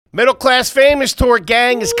Middle Class Famous Tour,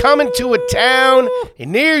 gang, is coming to a town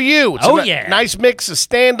near you. It's a nice mix of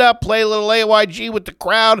stand-up, play a little AYG with the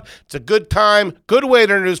crowd. It's a good time, good way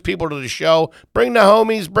to introduce people to the show. Bring the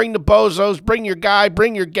homies, bring the bozos, bring your guy,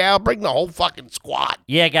 bring your gal, bring the whole fucking squad.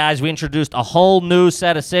 Yeah, guys, we introduced a whole new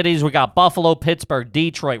set of cities. We got Buffalo, Pittsburgh,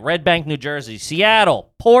 Detroit, Red Bank, New Jersey,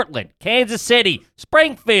 Seattle, Portland, Kansas City,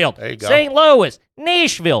 Springfield, St. Louis,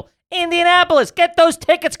 Nashville, Indianapolis. Get those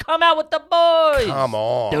tickets. Come out with the boys. Come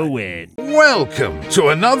on. Do it. Welcome to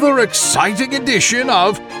another exciting edition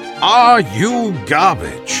of Are You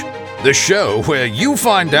Garbage? The show where you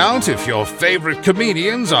find out if your favorite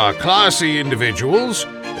comedians are classy individuals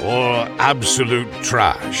or absolute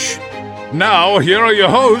trash. Now, here are your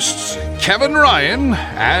hosts, Kevin Ryan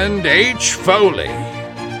and H. Foley.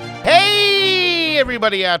 Hey,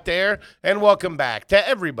 everybody out there, and welcome back to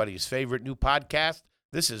everybody's favorite new podcast.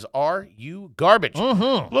 This is Are You Garbage?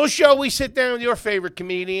 Little show we sit down with your favorite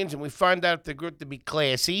comedians and we find out if they're good to be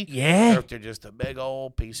classy. Yeah. Or if they're just a big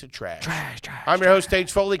old piece of trash. I'm your host,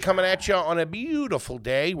 H. Foley, coming at you on a beautiful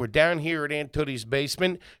day. We're down here at Aunt Tootie's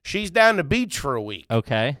basement. She's down the beach for a week.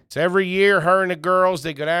 Okay. So every year, her and the girls,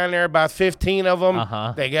 they go down there, about 15 of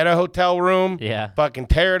them. They get a hotel room. Yeah. Fucking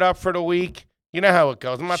tear it up for the week. You know how it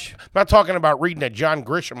goes. I'm not talking about reading a John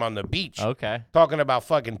Grisham on the beach. Okay. Talking about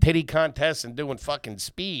fucking titty contests and doing fucking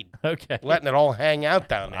speed. Okay. Letting it all hang out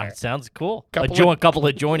down there. Sounds cool. Couple A couple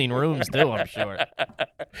adjoining rooms, too, I'm sure.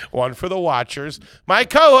 One for the watchers. My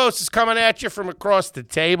co-host is coming at you from across the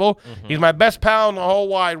table. He's my best pal in the whole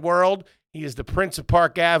wide world. He is the Prince of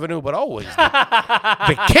Park Avenue, but always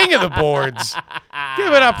the king of the boards.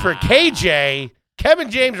 Give it up for KJ.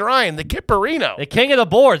 Kevin James Ryan, the Kipperino. The king of the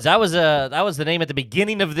boards. That was the name at the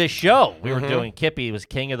beginning of this show. We were doing Kippy. He was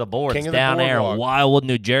king of the boards down there in Wildwood,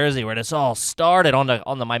 New Jersey, where this all started on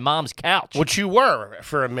my mom's couch. Which you were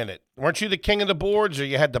for a minute. Weren't you the king of the boards, or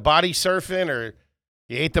you had the body surfing, or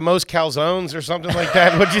you ate the most calzones or something like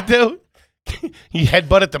that? What'd you do? You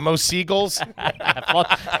headbutted the most seagulls?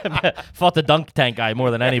 I fought the dunk tank guy more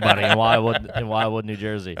than anybody in Wildwood, New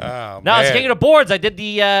Jersey. Oh, no, speaking of boards, I did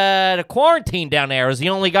the quarantine down there. I was the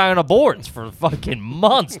only guy on the boards for fucking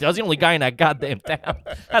months. I was the only guy in that goddamn town.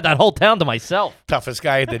 I had that whole town to myself. Toughest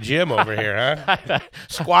guy at the gym over here, huh?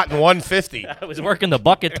 Squatting 150. I was working the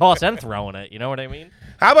bucket toss and throwing it. You know what I mean?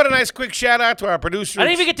 How about a nice quick shout out to our producer? I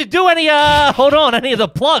didn't even get to do any any of the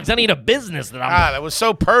plugs, any of the business that I'm that was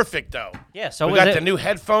so perfect though. Yeah, so we got the new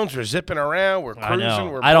headphones, we're zipping around, we're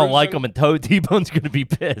cruising, I don't like them, and T-Bone's gonna be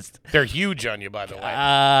pissed. They're huge on you, by the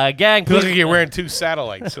way. Gang, look like you're wearing two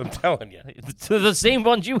satellites, I'm telling you. The same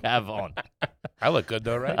ones you have on. I look good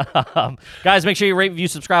though, right? Guys, make sure you rate, review,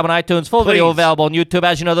 subscribe on iTunes. Full video available on YouTube.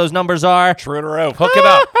 As you know, those numbers are true in a row. Hook it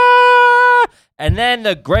up. And then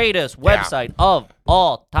the greatest website of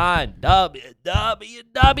all time,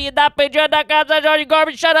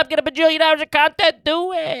 www.patreon.com/allyougarbage. Shut up, get a bajillion hours of content,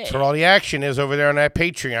 do it. That's where all the action is over there on that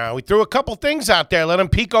Patreon. We threw a couple things out there. Let them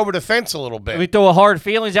peek over the fence a little bit. We threw a hard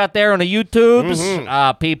feelings out there on the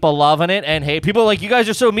YouTubes. People loving it. And hey, people like, you guys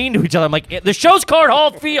are so mean to each other. I'm like, the show's called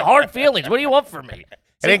Hard Feelings. What do you want from me?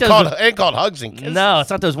 It ain't called hugs and kisses. No,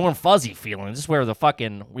 it's not those warm, fuzzy feelings. This is where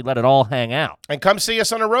we let it all hang out. And come see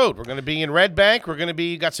us on the road. We're going to be in Red Bank. We're going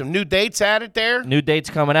to got some new dates added there. New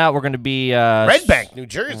dates coming out. We're going to be... Red Bank, New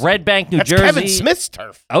Jersey. Red Bank, New Jersey. That's Kevin Smith's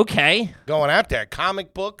turf. Okay. Going out there.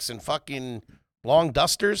 Comic books and fucking long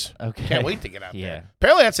dusters. Okay. Can't wait to get out there.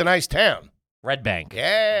 Apparently that's a nice town. Red Bank.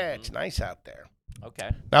 Yeah, it's nice out there.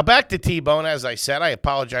 Okay. Now back to T-Bone. As I said, I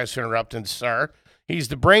apologize for interrupting, sir. He's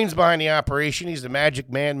the brains behind the operation. He's the magic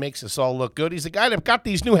man, makes us all look good. He's the guy that got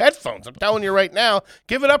these new headphones. I'm telling you right now.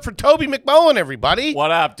 Give it up for Toby McMullen, everybody. What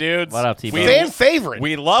up, dudes? What up, T-Bone? Fan favorite.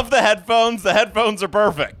 We love the headphones. The headphones are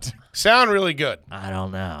perfect. Sound really good. I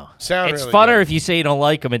don't know. It's really funner good. If you say you don't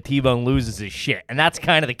like them and T-Bone loses his shit. And that's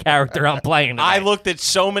kind of the character I'm playing today. I looked at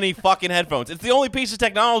so many fucking headphones. It's the only piece of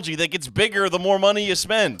technology that gets bigger the more money you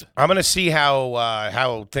spend. I'm going to see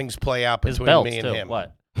how things play out between me and him.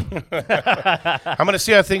 What? I'm going to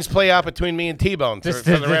see how things play out between me and T-Bone for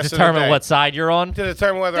the rest determine of the day. what side you're on? To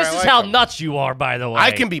determine whether this I is like how them. nuts you are, by the way.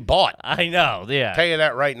 I can be bought. I know, yeah. Tell you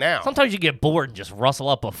that right now. Sometimes you get bored and just rustle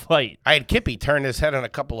up a fight. I had Kippy turn his head on a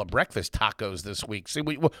couple of breakfast tacos this week. See,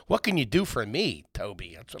 what can you do for me,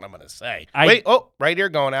 Toby? That's what I'm going to say. Wait, right here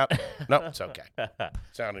going out. No, it's okay.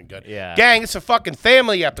 Sounding good. Yeah. Gang, it's a fucking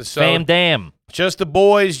family episode. Fam damn. Just the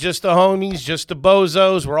boys, just the homies, just the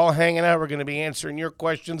bozos. We're all hanging out. We're going to be answering your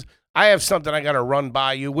questions. I have something I got to run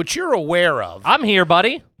by you, which you're aware of. I'm here,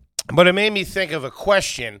 buddy. But it made me think of a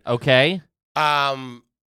question. Okay.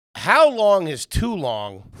 How long is too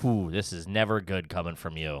long? Ooh, this is never good coming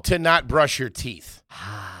from you. To not brush your teeth.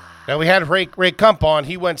 Now we had Ray Kump on.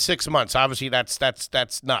 He went 6 months. Obviously, that's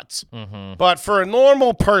nuts. Mm-hmm. But for a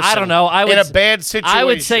normal person, I don't know. In a bad situation, I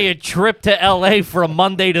would say a trip to L.A. from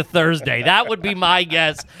Monday to Thursday. That would be my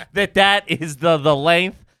guess. That is the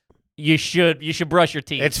length. You should brush your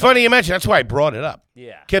teeth. It's funny you mentioned. That's why I brought it up.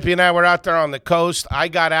 Yeah. Kippy and I were out there on the coast. I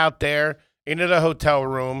got out there into the hotel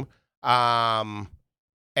room, and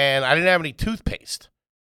I didn't have any toothpaste.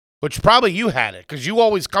 Which probably you had it, because you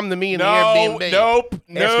always come to me in the Airbnb. Nope. Ask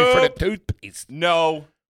me for the toothpaste. No.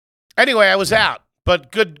 Anyway, I was out.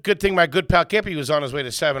 But good thing my good pal Kippy was on his way to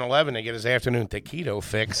 7-Eleven to get his afternoon taquito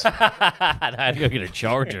fix. I had to go get a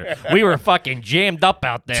charger. We were fucking jammed up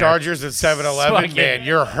out there. Chargers at 7-Eleven? Fucking- Man,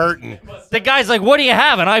 you're hurting. The guy's like, what do you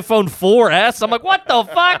have, an iPhone 4S? I'm like, what the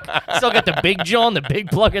fuck? Still got the big John, the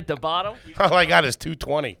big plug at the bottom. All I got is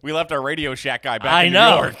 220. We left our Radio Shack guy back I in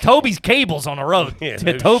know. New York. Toby's cables on the road. Yeah, To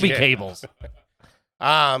no Toby shit. cables.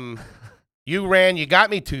 You got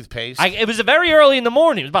me toothpaste. It was very early in the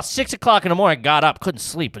morning. It was about 6 o'clock in the morning. I got up, couldn't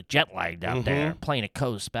sleep, but jet lagged out there, playing a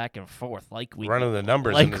coast back and forth like we Running the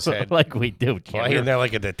numbers like, in his head. like we do. Lying there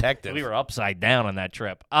like a detective. We were upside down on that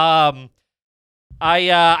trip. I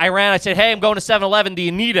ran. I said, hey, I'm going to 7-Eleven. Do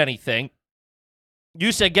you need anything?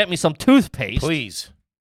 You said, get me some toothpaste. Please.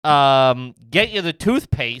 Get you the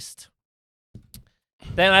toothpaste.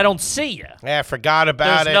 Then I don't see you. Yeah, I forgot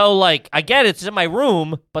about There's it. no, I get it. It's in my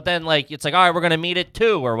room, but then, it's like, all right, we're going to meet at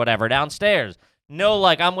 2 or whatever downstairs. No,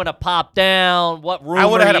 I'm going to pop down. What room I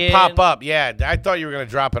would have are had you to pop in? up. Yeah, I thought you were going to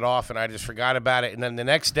drop it off, and I just forgot about it. And then the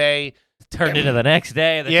next day. Turned into the next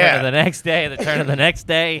day, the turn of the next day, the turn of the next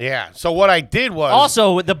day. Yeah. So what I did was.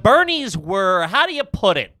 Also, the Bernies were, how do you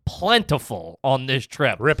put it, plentiful on this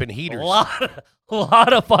trip. Ripping A heaters.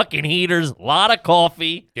 lot of fucking heaters, a lot of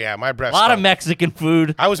coffee, Yeah, my breath. a lot of stunk. Mexican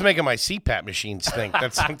food. I was making my CPAP machine stink.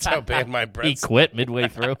 That's how bad my breath. He quit midway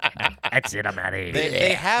through. That's it, I'm out of here.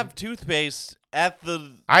 They have toothpaste at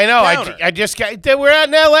the I know. counter. I just got. We're out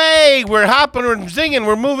in L.A. We're hopping. We're singing.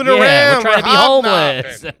 We're moving Yeah, around. we're trying to be hobnobbing.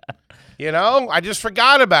 homeless. You know, I just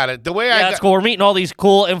forgot about it. The way Yeah, I that's got. cool. We're meeting all these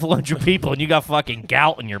cool, influential people, and you got fucking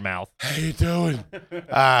gout in your mouth. How you doing?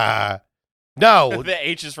 No, The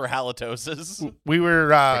H is for halitosis. we were.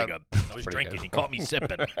 Pretty good. I was pretty drinking. good. He caught me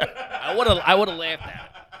sipping. I would have laughed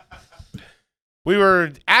at it. We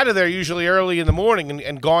were out of there usually early in the morning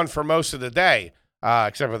and gone for most of the day,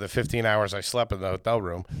 except for the 15 hours I slept in the hotel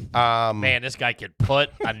room. Man, this guy could put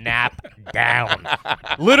a nap down.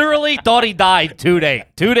 Literally thought he died 2 days.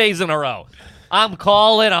 2 days in a row. I'm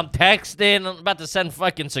calling, I'm texting, I'm about to send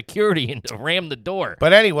fucking security in to ram the door.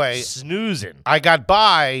 But anyway, Snoozing. I got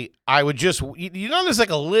by. I would just, you know, there's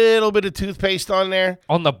like a little bit of toothpaste on there.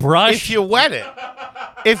 On the brush? If you wet it.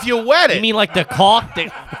 If you wet it. You mean like the caulk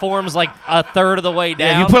that forms like a third of the way down?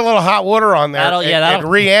 Yeah, if you put a little hot water on there, That'll- it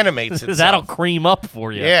reanimates itself. That'll cream up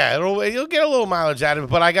for you. Yeah, you'll get a little mileage out of it.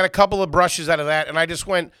 But I got a couple of brushes out of that, and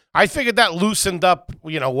I figured that loosened up,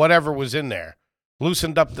 whatever was in there.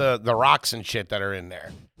 Loosened up the rocks and shit that are in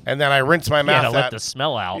there. And then I rinsed my Yeah, mouth to out. let the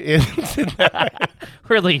smell out.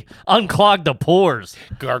 Really unclog the pores.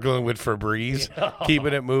 Gargling with Febreze,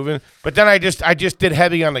 keeping it moving. But then I just did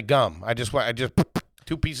heavy on the gum. I just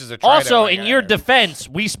 2 pieces of Trident. Also, in your defense,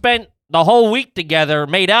 we spent the whole week together,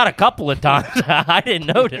 made out a couple of times. I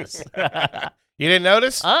didn't notice. You didn't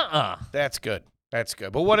notice? Uh-uh. That's good. That's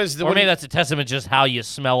good. But what is the? Or maybe that's a testament just how you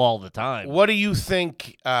smell all the time. What do you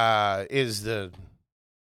think is the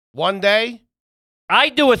one day? I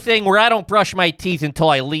do a thing where I don't brush my teeth until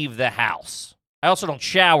I leave the house. I also don't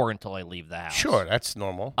shower until I leave the house. Sure, that's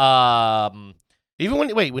normal. Even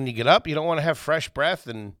When you get up, you don't want to have fresh breath.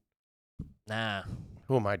 And nah.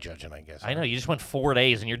 who am I judging? I guess I know you just went 4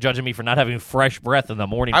 days and you're judging me for not having fresh breath in the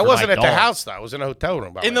morning. I for wasn't my at the dog. house though. I was in a hotel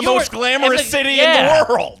room. In the You most were- glamorous in the- city yeah. in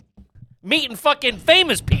the world. Meeting fucking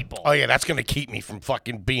famous people. Oh yeah, that's gonna keep me from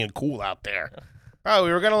fucking being cool out there. Oh,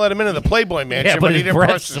 we were gonna let him into the Playboy Mansion, Yeah, but he his didn't breath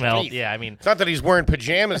brush his smelled. teeth. Yeah, I mean, It's not that he's wearing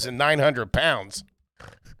pajamas and 900 pounds.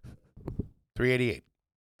 388.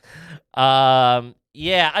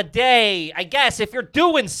 yeah, a day. I guess if you're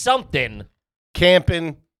doing something.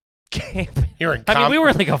 Camping. Camping. You're in. I mean, we were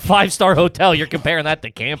in like a 5-star hotel. You're comparing that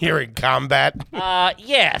to camping. You're in combat.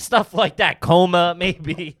 Yeah, stuff like that. Coma,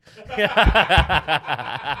 maybe.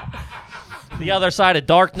 The Other Side of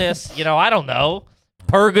Darkness. I don't know.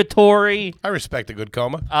 Purgatory. I respect a good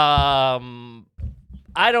coma.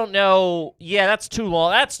 I don't know. Yeah, that's too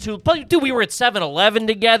long. But dude, we were at 7-Eleven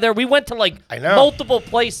together. We went to I know. multiple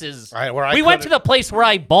places. Where I we went to could've- the place where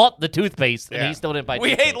I bought the toothpaste, and Yeah. he still didn't buy. We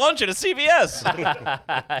toothpaste. ate lunch at a CVS.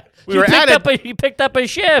 We were at You picked up a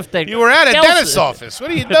shift. You were at a Kelsey- dentist's office.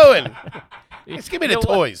 What are you doing? Just give me the You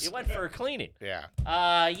toys. went for a cleaning. Yeah.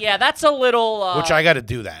 Yeah, that's a little. Which I got to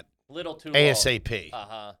do that. Little too ASAP.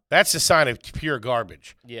 Uh-huh. That's a sign of pure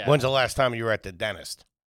garbage. Yeah. When's the last time you were at the dentist?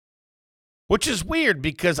 Which is weird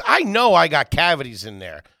because I know I got cavities in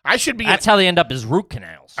there. That's how they end up as root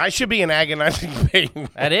canals. I should be in agonizing pain.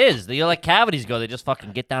 That is. You let cavities go, they just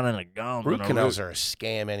fucking get down in a gum. Root canals are a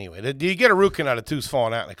scam anyway. You get a root canal, the tooth's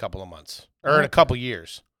falling out in a couple of months. Or in a couple of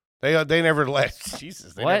years. They never last.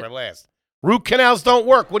 Jesus, they never last. Root canals don't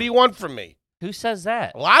work. What do you want from me? Who says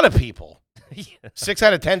that? A lot of people. 6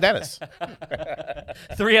 out of 10 dentists.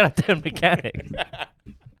 3 out of 10 mechanics.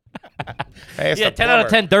 Hey, 10 out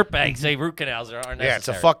of 10 dirtbags say root canals are necessary. Yeah, it's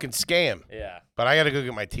a fucking scam. Yeah. But I got to go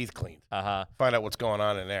get my teeth cleaned. Uh-huh. Find out what's going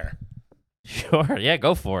on in there. Sure. Yeah,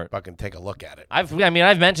 go for it. Fucking take a look at it. I've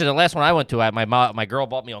mentioned the last one I went to. My girl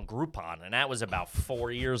bought me on Groupon, and that was about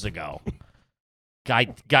 4 years ago.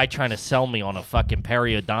 Guy trying to sell me on a fucking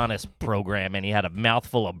periodontist program, and he had a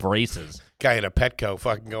mouthful of braces. Guy at a Petco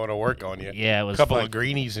fucking going to work on you. Yeah, it was a couple of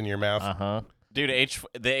greenies in your mouth. Uh-huh. Dude,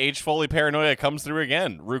 the H. Foley paranoia comes through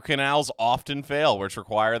again. Root canals often fail, which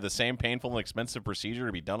require the same painful and expensive procedure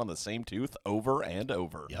to be done on the same tooth over and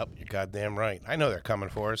over. Yep, you're goddamn right. I know they're coming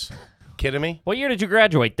for us. Kidding me? What year did you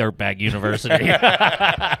graduate, Dirtbag University?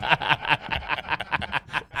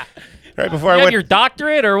 Right before I got went your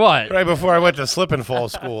doctorate or what? Right before I went to slip and fall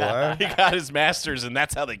school, huh? He got his master's, and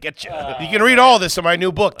that's how they get you. You can read all this in my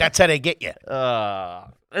new book. That's how they get you.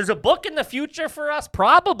 There's a book in the future for us?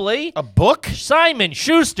 Probably. A book? Simon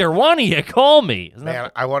Schuster, why don't you call me? Man,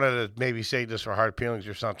 I wanted to maybe say this for Hard Feelings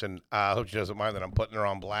or something. I hope she doesn't mind that I'm putting her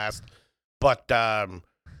on blast. But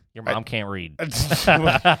your mom can't read.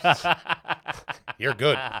 You're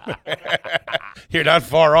good. You're not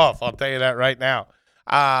far off. I'll tell you that right now.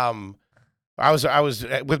 I was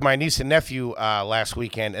with my niece and nephew last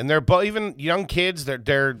weekend, and they're both, even young kids.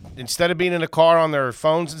 They're instead of being in the car on their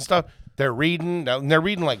phones and stuff, they're reading. They're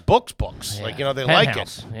reading like books. Yeah. Like, they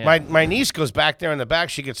Penthouse. like it. Yeah. My niece goes back there in the back.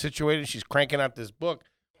 She gets situated. She's cranking out this book,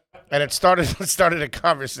 and it started a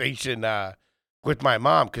conversation with my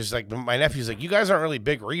mom because like my nephew's like, you guys aren't really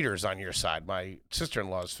big readers on your side. My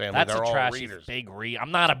sister-in-law's family, they're all readers. Big read.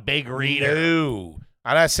 I'm not a big reader. No.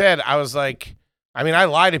 And I was like, I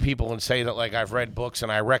lie to people and say that like I've read books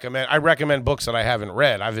and I recommend books that I haven't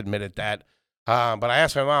read. I've admitted that. But I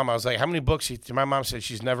asked my mom, I was like, how many books? My mom said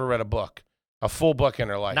she's never read a full book in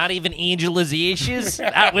her life. Not even Angel is Ashes?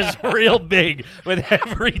 That was real big with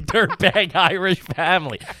every dirtbag Irish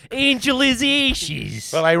family. Angel is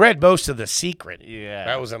Ashes. Well, I read most of The Secret. Yeah.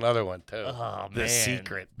 That was another one, too. Oh, The man.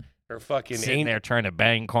 Secret. Her fucking Sitting there trying to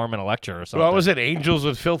bang Carmen Electra or something. What was it? Angels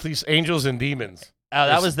and Demons. Oh,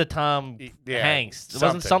 that was the Tom Yeah, Hanks. It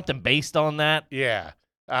wasn't something based on that. Yeah.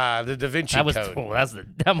 The Da Vinci Code.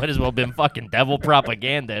 That might as well have been fucking devil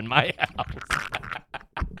propaganda in my house.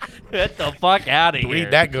 Get the fuck out of here.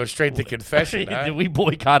 Read that, go straight to confession. Huh? We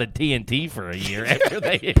boycotted TNT for a year after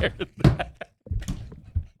they aired that.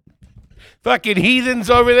 Fucking heathens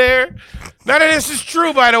over there. None of this is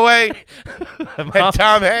true, by the way. And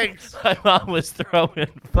Tom Hanks. My mom was throwing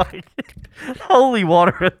fucking holy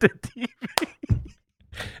water at the TV.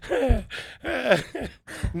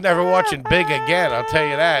 Never watching Big again, I'll tell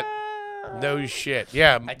you that. No shit.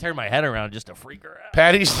 Yeah. I turned my head around just to freak her out.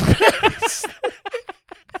 Patty's.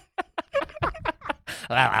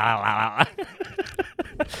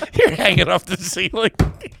 You're hanging off the ceiling.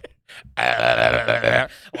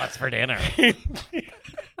 What's for dinner?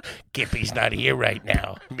 Kippy's not here right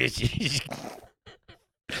now.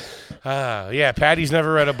 Yeah, Patty's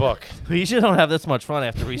never read a book. We usually don't have this much fun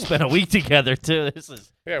after we spent a week together, too.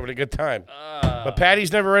 Yeah, we had a good time. But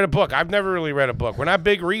Patty's never read a book. I've never really read a book. We're not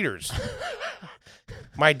big readers.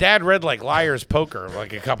 My dad read, like, Liar's Poker,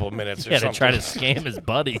 like, a couple of minutes or something. To try to scam his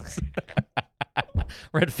buddies.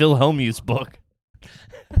 Read Phil Home's book.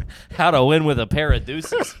 How to Win with a Pair of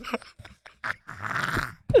Deuces. Is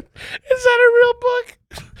that a real book?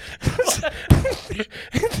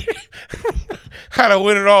 How to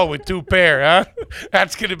Win It All with 2 pair, huh?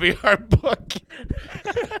 That's going to be our book.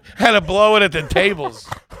 How to Blow It at the Tables.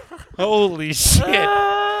 Holy shit. You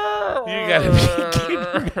got to be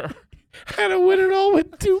kidding me. How to Win It All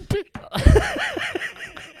with 2 pair.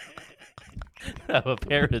 Have a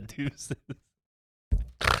pair of deuces.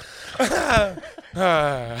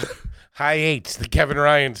 High eights, the Kevin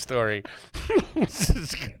Ryan story.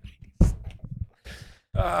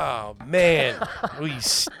 Oh, man. We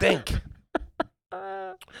stink.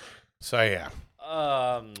 So, yeah.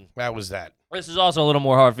 That was that. This is also a little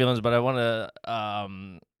more hard feelings, but I want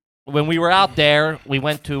to... when we were out there, we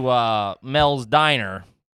went to Mel's Diner.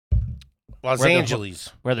 Los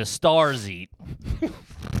Angeles. Where the stars eat.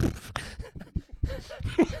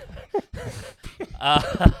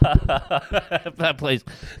 That place.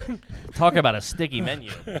 Talk about a sticky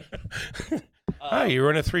menu. Oh, you were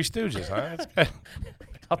in a Three Stooges, huh? That's good.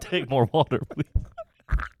 I'll take more water,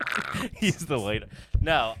 please. He's the waiter.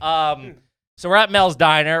 No. So we're at Mel's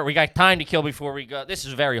Diner. We got time to kill before we go. This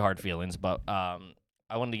is very hard feelings, but I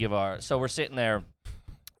wanted to give our. So we're sitting there,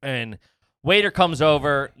 and waiter comes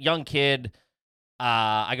over, young kid.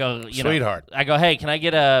 I go, Sweetheart. I go, hey, can I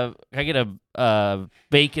get a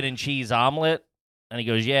bacon and cheese omelet? And he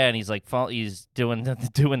goes, yeah. And he's like, he's doing the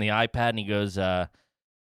iPad, and he goes, all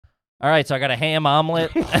right, so I got a ham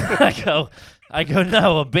omelet. I go,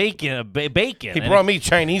 no, a bacon. He brought me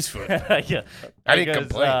Chinese food. Yeah. I didn't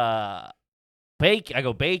complain. I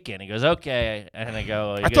go, bacon. He goes, okay. And I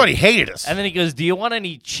go, I thought he hated us. And then he goes, do you want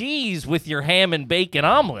any cheese with your ham and bacon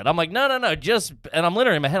omelet? I'm like, no, just, and I'm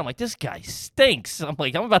literally in my head, I'm like, this guy stinks. I'm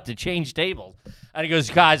like, I'm about to change tables. And he goes,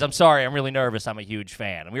 guys, I'm sorry, I'm really nervous. I'm a huge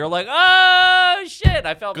fan. And we were like, oh, shit.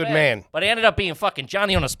 I felt Good bad. man. But he ended up being fucking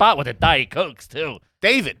Johnny on the spot with the Diet Cokes, too.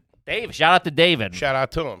 David. Shout out to David. Shout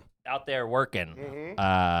out to him. Out there working,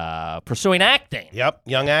 pursuing acting. Yep,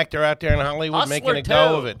 young actor out there in Hollywood Hustler, making a too.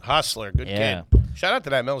 go of it. Hustler, good Yeah. kid. Shout out to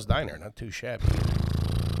that Mel's Diner, not too shabby.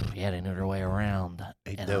 Yeah, they knew their way around.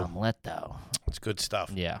 They an do. omelet, though. It's good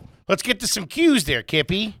stuff. Yeah. Let's get to some cues there,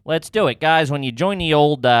 Kippy. Let's do it, guys. When you join the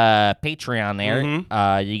old Patreon there,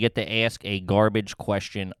 Mhm. you get to ask a garbage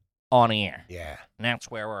question on air. Yeah, And that's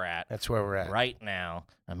where we're at that's where we're at. right now.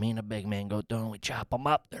 I mean, a big man go down, we chop them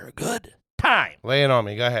up. They're good. Time. Lay it on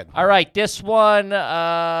me. Go ahead. All right, this one.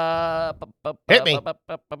 Hit me.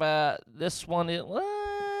 This one is.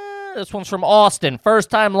 This one's from Austin. First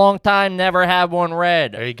time, long time, never have one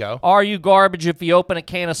read. There you go. Are you garbage if you open a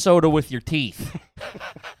can of soda with your teeth?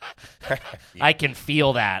 I can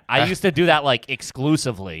feel that. I used to do that like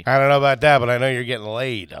exclusively. I don't know about that, but I know you're getting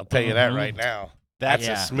laid. I'll tell you that right now. That's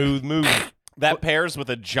Yeah. a smooth move. That pairs with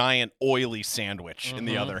a giant oily sandwich in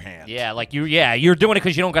the other hand. Yeah, like you're doing it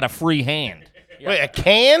because you don't got a free hand. Wait, a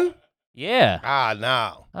can? Yeah. Ah,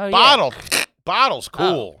 no. Oh, yeah. Bottle. Bottle's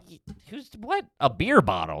cool. Who's what? A beer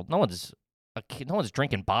bottle? No one's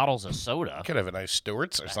drinking bottles of soda. Could have a nice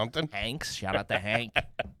Stewart's or something. Hank's, shout out to Hank.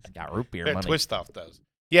 He's got root beer That money. Twist off does.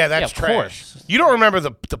 Yeah, that's of trash. course. You don't remember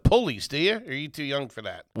the pulleys, do you? Or are you too young for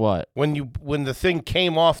that? What? When the thing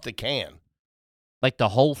came off the can. Like the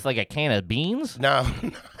whole thing, a can of beans? No,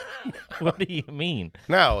 What do you mean?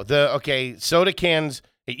 no. Soda cans.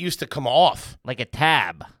 It used to come off. Like a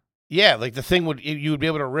tab? Yeah, like the thing you would be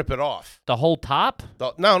able to rip it off. The whole top?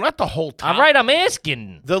 No, not the whole top. All right, I'm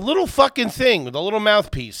asking. The little fucking thing, the little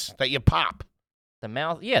mouthpiece that you pop. The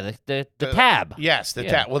mouth? Yeah, the tab. Yes, the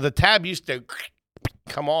Yeah. tab. Well, the tab used to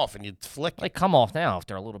come off and you'd flick it. They come off now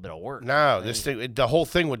after a little bit of work. No, this thing, the whole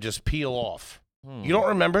thing would just peel off. Hmm. You don't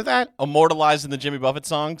remember that? Immortalized in the Jimmy Buffett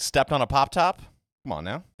song, Stepped on a Pop Top. Come on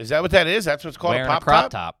now. Is that what that is? That's what's called Wearing a pop crop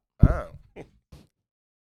top? top.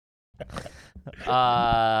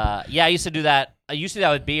 Oh. Yeah, I used to do that. I used to do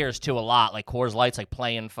that with beers too a lot, like Coors Lights, like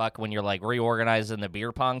playing fuck when you're like reorganizing the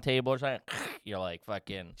beer pong table or something. You're like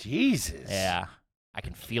fucking Jesus. yeah. I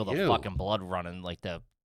can feel the Ew. fucking blood running like the.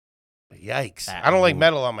 Yikes. That I don't like move.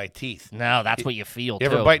 metal on my teeth. No, that's what you feel You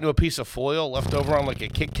too. ever bite into a piece of foil left over on like a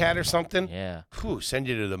Kit Kat or something? Yeah. Whew, send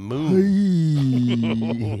you to the moon.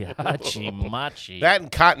 Hachi machi. That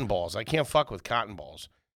and cotton balls. I can't fuck with cotton balls.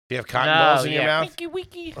 Do you have cotton No, balls in your yeah. mouth? Wiki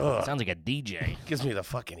wiki. Ugh. Sounds like a DJ. Gives me the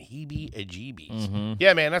fucking heebie-jeebies. Mhm.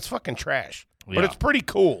 Yeah, man, that's fucking trash. But Yeah. it's pretty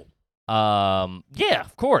cool. Yeah,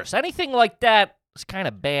 of course. Anything like that is kind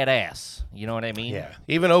of badass. You know what I mean? Yeah.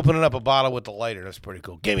 Even opening up a bottle with the lighter, that's pretty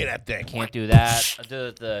cool. Give me that thing. Can't do that.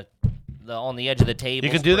 The on the edge of the table.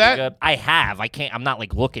 You can do that? Good. I have. I can't. I'm not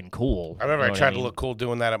like looking cool. I remember You know I tried what to look cool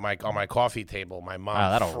doing that at on my coffee table. My mom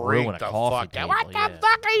that'll freaked ruin a the coffee fuck out. table, What the yeah.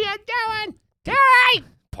 fuck are you doing?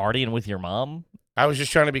 Partying with your mom. I was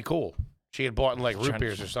just trying to be cool. She had bought like root Trying to-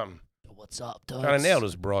 beers or something. What's up, Doug? Trying to nail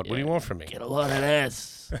this broad. What do you Yeah. want from me? Get a load of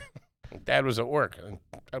this. Dad was at work.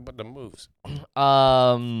 I put the moves.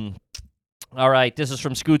 All right. This is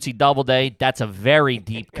from Scootsy Doubleday. That's a very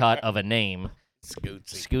deep cut of a name.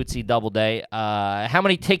 Scootsy. Scootsy Doubleday. How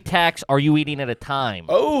many Tic Tacs are you eating at a time?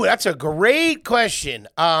 Oh, that's a great question.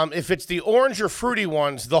 If it's the orange or fruity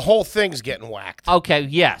ones, the whole thing's getting whacked. Okay,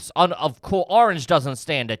 yes. Of course, orange doesn't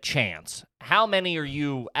stand a chance. How many are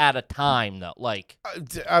you at a time, though? Like,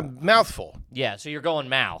 A mouthful yeah, so you're going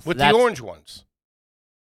mouth. with That's- the orange ones.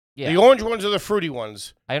 Yeah, The orange ones are the fruity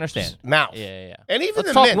ones. I understand. Mouth. Yeah. And even Let's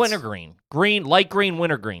the talk mints. wintergreen. Green, light green,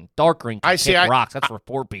 wintergreen. Dark green. I can see, kick I- rocks. That's for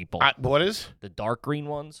poor people. What is? The dark green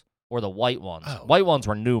ones. or the white ones. Oh. White ones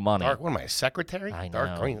were new money. Dark, what am I, a secretary? I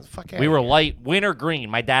Dark know. green. Fuck We were light winter green.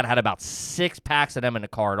 My dad had about 6 packs of them in the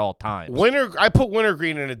car at all times. I put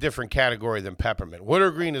wintergreen in a different category than peppermint.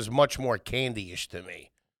 Wintergreen is much more candy-ish to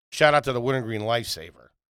me. Shout out to the wintergreen Lifesaver.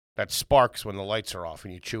 That sparks when the lights are off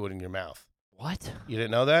and you chew it in your mouth. What? You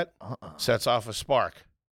didn't know that? Sets off a spark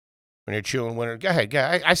when you're chewing winter. Go ahead.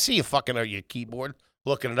 I see you fucking on your keyboard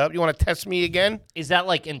looking it up. You want to test me again? Is that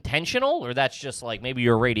like intentional, or that's just like maybe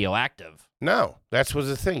you're radioactive? No, that was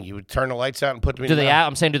the thing. You would turn the lights out and put them in your mouth.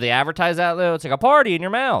 I'm saying, do they advertise that though? It's like a party in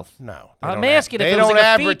your mouth. No. I'm asking if they it was don't like a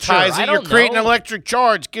advertise feature. it. I You're don't creating know. an electric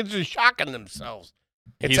charge. Kids are shocking themselves.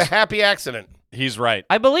 It's a happy accident. He's right.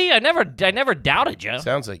 I believe I never doubted you.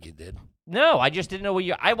 Sounds like you did. No, I just didn't know what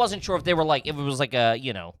you. I wasn't sure if they were like if it was like a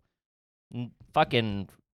fucking.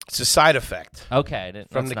 It's a side effect. Okay,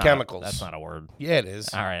 From the not chemicals. That's not a word. Yeah, it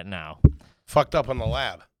is. All right, no. Fucked up in the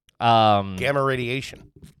lab. Mm. Gamma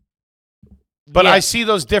radiation. But yeah, I see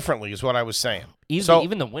those differently, is what I was saying.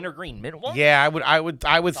 even the wintergreen middle one. Yeah, I would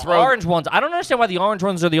The throw. orange ones. I don't understand why the orange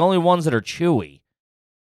ones are the only ones that are chewy.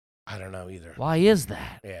 I don't know either. Why is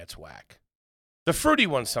that? Yeah, it's whack. The fruity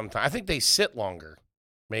ones sometimes. I think they sit longer.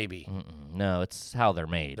 Maybe. No, it's how they're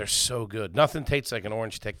made. They're so good. Nothing tastes like an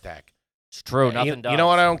orange Tic Tac. It's true. Yeah, Nothing does. You know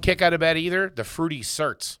what I don't kick out of bed either? The fruity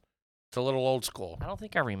certs. It's a little old school. I don't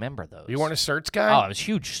think I remember those. You weren't a certs guy? Oh, it was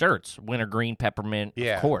huge shirts. Wintergreen, peppermint.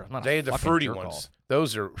 Yeah. Of course. I'm not a They had the fucking fruity jerk-off. ones.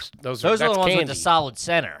 Those are Those are that's the ones candy. with the solid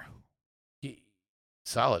center.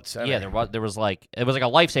 Solid center. Yeah, there was like it was like a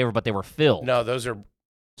lifesaver, but they were filled. No, those are.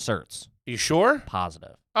 Certs. You sure?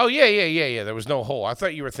 Positive. Oh yeah. There was no hole. I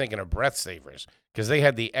thought you were thinking of breath savers because they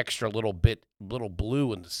had the extra little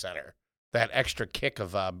blue in the center. That extra kick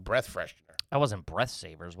of breath freshener. That wasn't breath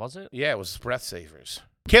savers, was it? Yeah, it was breath savers.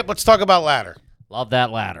 Kip, let's talk about ladder. Love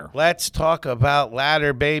that ladder. Let's talk about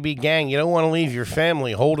ladder, baby. Gang, you don't want to leave your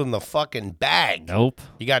family holding the fucking bag. Nope.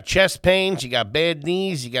 You got chest pains, you got bad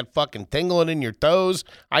knees, you got fucking tingling in your toes.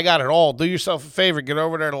 I got it all. Do yourself a favor, get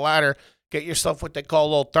over there to ladder, get yourself what they call a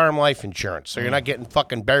little term life insurance so you're not getting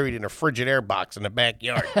fucking buried in a Frigidaire box in the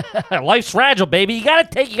backyard. Life's fragile, baby. You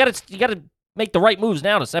gotta make the right moves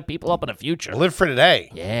now to set people up in the future. Live for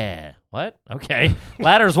today. Yeah. What? Okay.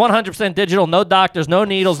 Ladder is 100% digital. No doctors, no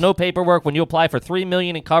needles, no paperwork. When you apply for $3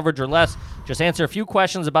 million in coverage or less, just answer a few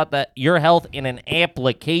questions about your health in an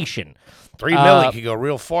application. $3 million could go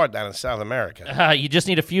real far down in South America. You just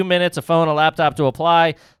need a few minutes, a phone, a laptop to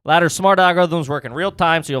apply. Ladder's smart algorithms work in real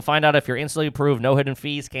time, so you'll find out if you're instantly approved, no hidden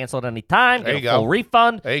fees, cancel at any time, There get you a full go.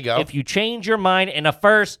 refund. There you go. If you change your mind in the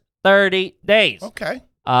first 30 days. Okay.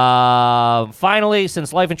 Finally,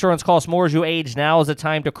 since life insurance costs more as you age, now is the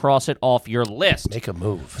time to cross it off your list. Make a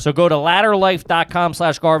move. So go to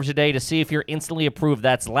ladderlife.com/garbage today to see if you're instantly approved.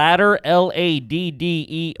 That's ladder,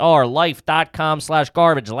 LADDER,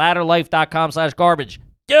 life.com/garbage. Ladderlife.com/garbage.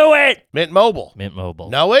 Do it! Mint Mobile. Mint Mobile.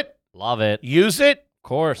 Know it? Love it. Use it? Of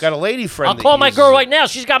course. Got a lady friend. I'll that call my uses girl it. right now.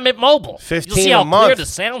 She's got Mint Mobile. 15 You'll see a how clear month. the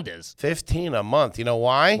sound is. 15 a month. You know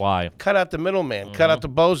why? Why? Cut out the middleman. Cut out the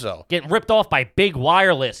bozo. Getting ripped off by big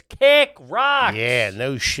wireless. Kick rock. Yeah,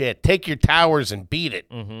 no shit. Take your towers and beat it.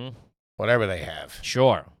 Mm-hmm. Whatever they have.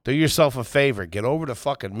 Sure. Do yourself a favor. Get over to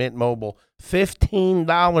fucking Mint Mobile.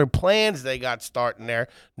 $15 plans they got starting there.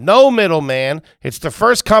 No middleman. It's the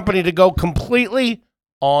first company to go completely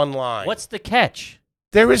online. What's the catch?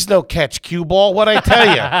 There is no catch, cue ball. What'd I tell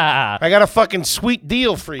you? I got a fucking sweet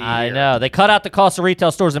deal for you I here. know. They cut out the cost of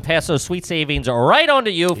retail stores and pass those sweet savings right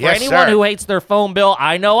onto you. For Yes, anyone sir. who hates their phone bill,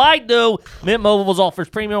 I know I do. Mint Mobile offers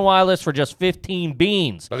premium wireless for just 15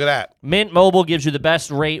 beans. Look at that. Mint Mobile gives you the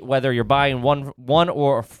best rate whether you're buying one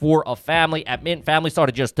or for a family. At Mint, family start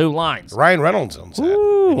at just 2 lines. Ryan Reynolds owns that.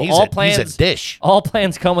 Ooh, And he's all a plans- dish. All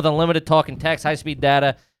plans come with unlimited talk and text, high-speed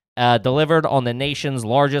data delivered on the nation's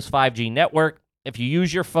largest 5G network. If you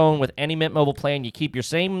use your phone with any Mint Mobile plan, you keep your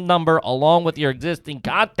same number along with your existing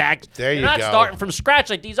contacts. There you You're not go. starting from scratch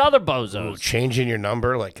like these other Ooh, bozos. changing your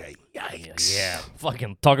number like a yikes. Yeah.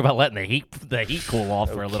 Fucking talk about letting the heat cool off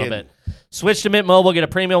for a little kidding. bit. Switch to Mint Mobile, get a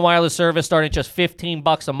premium wireless service starting at just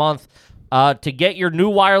 $15 a month. To get your new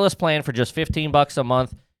wireless plan for just $15 a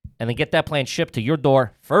month, and then get that plan shipped to your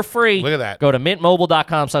door for free. Look at that. Go to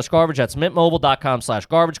mintmobile.com/garbage. That's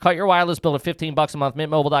mintmobile.com/garbage. Cut your wireless bill at $15 a month.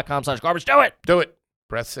 Mintmobile.com/garbage. Do it. Do it.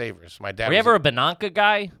 Breath savers. My dad Were you was ever a Bananka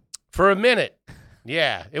guy? for a minute.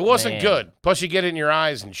 Yeah. It wasn't Man. good. Plus you get it in your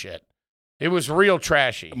eyes and shit. It was real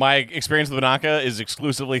trashy. My experience with Bananka is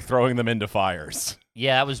exclusively throwing them into fires.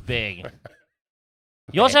 Yeah, that was big.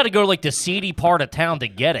 You also had to go to like the seedy part of town to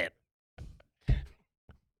get it.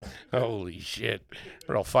 Holy shit.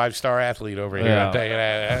 Real 5-star athlete over here. Yeah. I'll tell you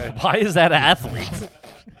that. Why is that an athlete?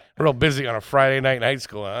 Real busy on a Friday night in high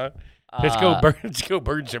school, huh? Let's go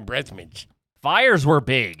burn some breast mints. Fires were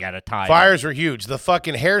big at a time. Fires were huge. The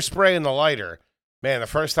fucking hairspray and the lighter. Man, the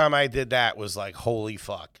first time I did that was like, holy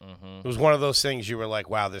fuck. It was one of those things you were like,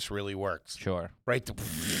 wow, this really works. Sure. Right?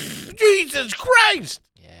 Jesus Christ.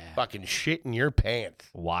 Yeah. Fucking shit in your pants.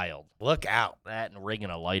 Wild. Look out. That and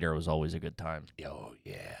ringing a lighter was always a good time. Oh,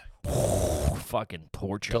 yeah. Fucking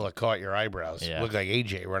torture. Till it caught your eyebrows. Yeah. Looked like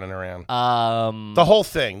AJ running around. The The whole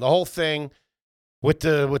thing with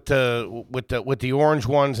the orange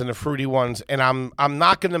ones and the fruity ones, and I'm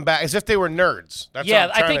knocking them back as if they were nerds. That's yeah,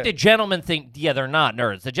 what I'm I think trying the gentleman thing. Yeah, they're not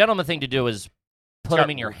nerds. The gentleman thing to do is put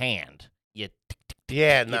them in your hand. You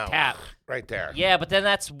no, tap right there. Yeah, but then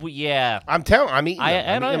that's I'm telling. I'm eating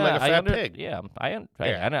them. I'm eating them like a fat under, pig. Yeah, I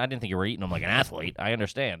Yeah. didn't think you were eating them like an athlete. I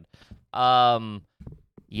understand.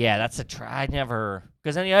 Yeah, that's a try. I never,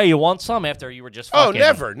 because then you want some after you were just fucking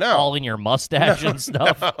never, no. all in your mustache and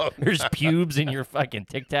stuff. No, There's pubes in your fucking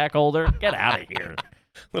Tic Tac holder. Get out of here.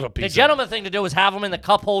 Little The piece. gentleman thing to do is have them in the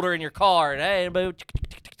cup holder in your car, and hey,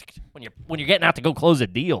 when you're getting out to go close a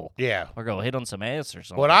deal Yeah. or go hit on some ass or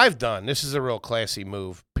something. What I've done. This is a real classy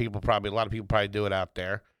move. A lot of people probably do it out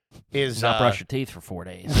there. Is not brush your teeth for 4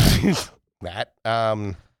 days. that.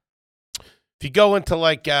 If you go into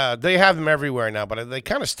like they have them everywhere now, but they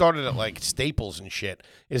kind of started at like Staples and shit.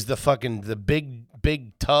 Is the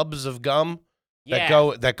big tubs of gum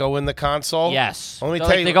that go in the console? Yes. Let me So, tell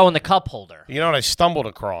like, you, they go in the cup holder. You know what I stumbled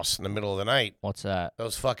across in the middle of the night? What's that?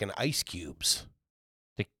 Those fucking ice cubes.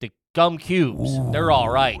 The gum cubes. They're all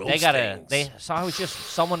right. those They gotta. things. So I was just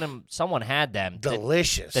someone had them.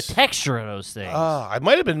 Delicious. The texture of those things. It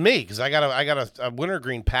might have been me because I got a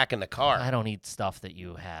wintergreen pack in the car. I don't eat stuff that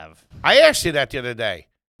you have. I asked you that the other day.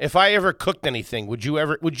 If I ever cooked anything, would you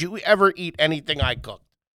ever eat anything I cooked?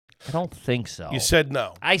 I don't think so. You said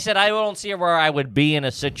no. I said I don't see where I would be in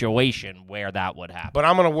a situation where that would happen.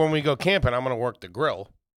 But when we go camping, I'm gonna work the grill.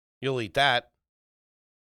 You'll eat that.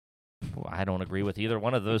 Well, I don't agree with either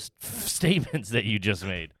one of those statements that you just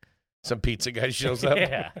made. Some pizza guy shows up.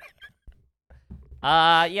 Yeah.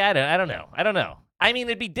 I don't know. I mean,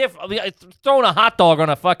 it'd be different. I mean, throwing a hot dog on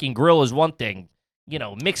a fucking grill is one thing. You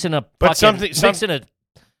know, mixing a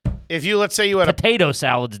If you let's say you had potato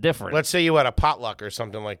salad's different. let's say you had a potluck or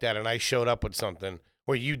something like that, and I showed up with something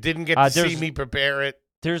where you didn't get to see me prepare it.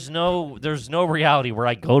 There's no reality where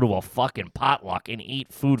I go to a fucking potluck and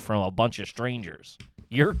eat food from a bunch of strangers.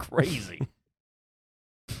 You're crazy.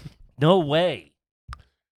 No way.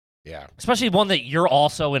 Yeah. Especially one that you're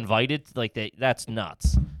also invited. Like that's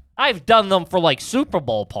nuts. I've done them for like Super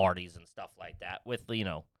Bowl parties and stuff like that with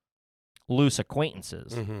loose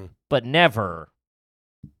acquaintances, but never.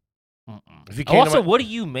 If you came Also, to what do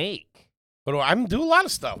you make? I do a lot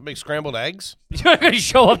of stuff. I make scrambled eggs. You're gonna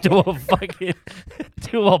show up to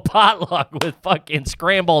a potluck with fucking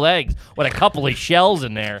scrambled eggs with a couple of shells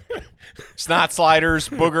in there. Snot sliders,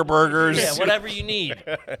 booger burgers. Yeah, whatever you need.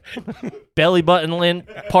 Belly button lint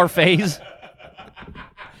parfaits.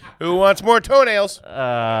 Who wants more toenails?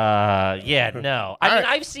 Yeah, no. I mean,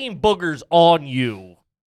 I've seen boogers on you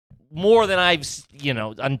more than I've,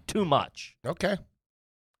 on too much. Okay.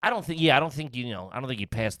 I don't think you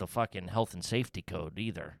passed the fucking health and safety code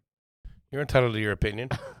either. You're entitled to your opinion.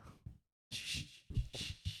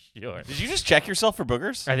 Sure. Did you just check yourself for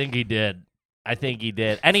boogers? I think he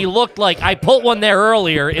did. And he looked like, I put one there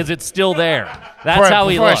earlier. Is it still there? That's how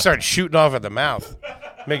he Before looked. I start shooting off at the mouth,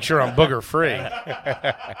 make sure I'm booger free.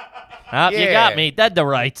 You got me. Dead to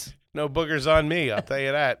rights. No boogers on me, I'll tell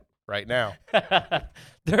you that right now.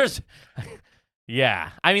 Yeah.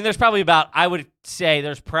 I mean, there's probably about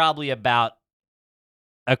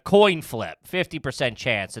a coin flip, 50%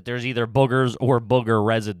 chance that there's either boogers or booger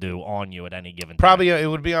residue on you at any given time. Probably it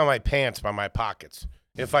would be on my pants by my pockets.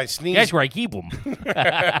 If I sneeze, That's where I keep them.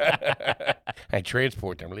 I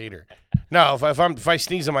transport them later. No, if I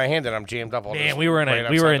sneeze in my hand and I'm jammed up, Man, we were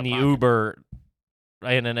in the Uber,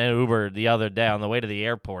 in an Uber the other day on the way to the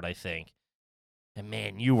airport, I think. And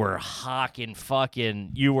man, you were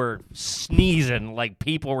you were sneezing like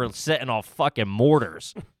people were sitting off fucking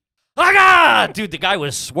mortars. Dude, the guy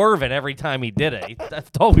was swerving every time he did it. I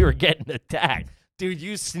thought we were getting attacked. Dude,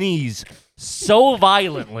 you sneeze so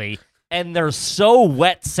violently, and they're so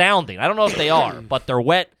wet sounding. I don't know if they are, but they're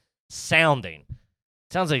wet sounding.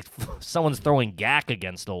 Sounds like someone's throwing gack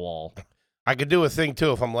against the wall. I could do a thing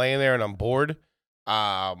too if I'm laying there and I'm bored.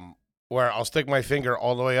 Where I'll stick my finger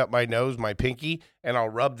all the way up my nose, my pinky, and I'll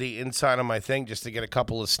rub the inside of my thing just to get a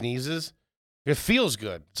couple of sneezes. It feels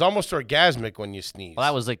good. It's almost orgasmic when you sneeze. Well,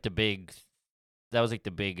 that was like the big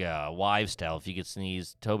wives' tale. If you could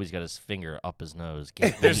sneeze, Toby's got his finger up his nose.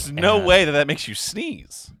 There's no way that makes you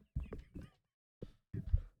sneeze.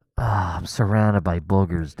 I'm surrounded by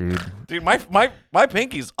boogers, dude. Dude, my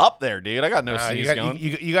pinky's up there, dude. I got no sneeze going.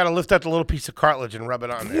 You got to lift up the little piece of cartilage and rub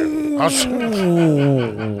it on there.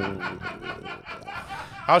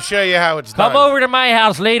 I'll show you how it's done. Come over to my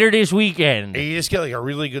house later this weekend. You just get like a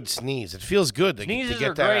really good sneeze. It feels good to Sneezes get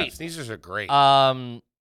are that great. out. Sneezes are great.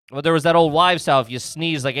 Well, there was that old wives' tale. If you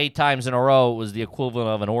sneeze like 8 times in a row, it was the equivalent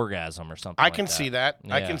of an orgasm or something. I like can that. see that.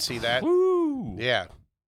 I Yeah. can see that. Woo. Yeah.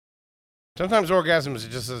 Sometimes orgasms, it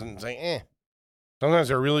just doesn't say, eh. Sometimes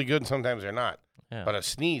they're really good and sometimes they're not. Yeah. But a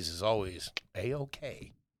sneeze is always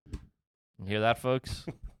A-okay. You hear that, folks?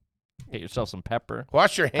 Get yourself some pepper.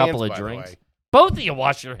 Wash your hands, Couple of by drinks. the way. Both of you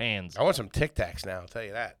wash your hands. I want some Tic Tacs now, I'll tell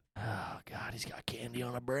you that. Oh, God, he's got candy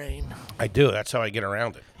on a brain. I do. That's how I get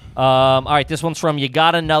around it. All right, this one's from You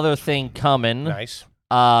Got Another Thing Coming. Nice.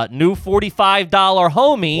 New $45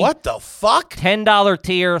 homie. What the fuck? $10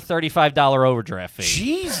 tier, $35 overdraft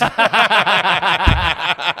fee. Jeez.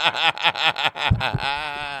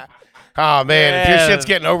 Oh, man. If your Yeah. shit's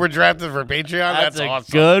getting overdrafted for Patreon, That's that's a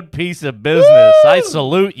awesome. good piece of business. I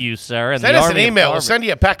salute you, sir. And Send the us an Army of email. We'll Garbage. send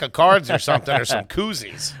you a pack of cards or something or some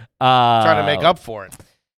koozies. Try to make up for it.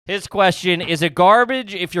 His question, is it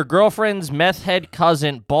garbage if your girlfriend's meth head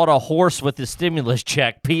cousin bought a horse with his stimulus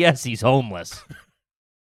check? P.S. He's homeless.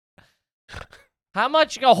 How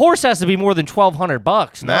much? A horse has to be more than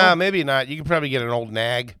 $1,200. No? Nah, maybe not. You could probably get an old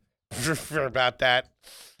nag for about that.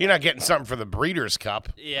 You're not getting something for the Breeders' Cup.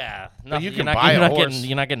 Yeah, But you you're can not, buy you're a not horse. Getting,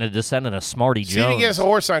 you're not getting a descendant of Smarty See if you Jones. get us a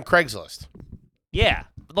horse on Craigslist. Yeah,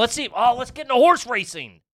 let's see. Oh, let's get into horse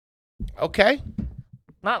racing. Okay.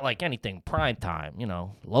 Not like anything prime time,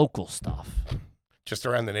 local stuff. Just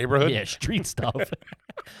around the neighborhood? Yeah, street stuff.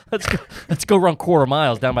 Let's go run quarter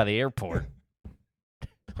miles down by the airport.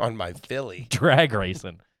 On my filly. Drag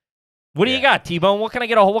racing. What do you got, T-Bone? What can I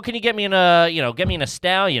get? What can you get me in a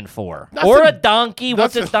stallion for? Nothing- Or a donkey?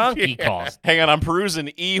 What's a nothing- donkey yeah. cost? Hang on, I'm perusing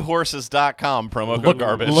ehorses.com, promo code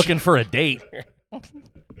garbage. Looking for a date. I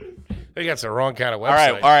think that's the wrong kind of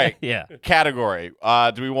website. all right. Yeah. Category.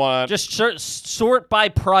 Do we want Just sort by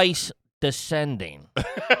price descending.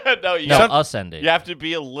 No, you No, have, ascending. you have to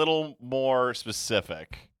be a little more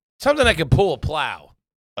specific. Something that can pull a plow.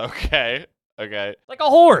 Okay. Like a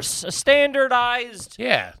horse, a standardized.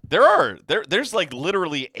 Yeah. There's like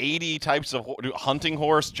literally 80 types of hunting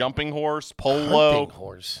horse, jumping horse, polo, Hunting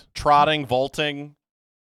horse. trotting, vaulting,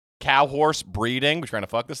 cow horse, breeding. We're trying to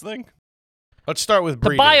fuck this thing. Let's start with To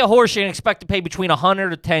breeding. buy a horse, you can expect to pay between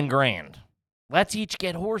 $100 to $10,000. Let's each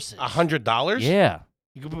get horses. $100? Yeah.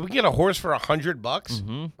 We can get a horse for $100?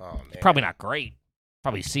 Mm-hmm. Oh, man. Probably not great.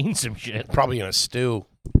 Probably seen some shit. Probably in a stew.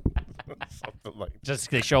 Something like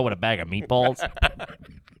Just they show with a bag of meatballs.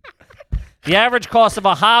 The average cost of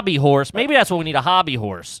a hobby horse, maybe that's what we need, a hobby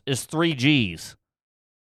horse, is 3 G's.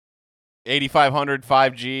 8,500,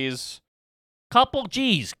 5 Gs. Couple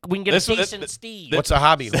G's. We can get This a one- decent steed. What's a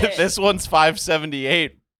hobby horse? This one's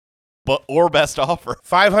 578, or best offer.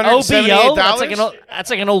 $578? OBO? That's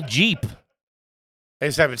like an old Jeep. They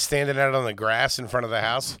just have it standing out on the grass in front of the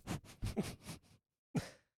house.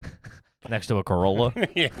 Next to a Corolla.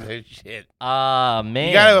 Yeah, no shit. Man.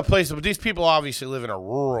 You gotta have a place, but these people obviously live in a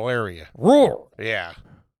rural area. Roar. Yeah,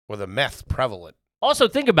 where the meth's prevalent. Also,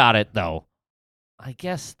 think about it, though. I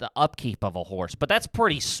guess the upkeep of a horse, but that's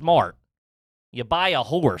pretty smart. You buy a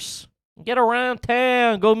horse, get around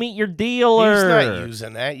town, go meet your dealer. He's not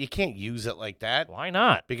using that. You can't use it like that Why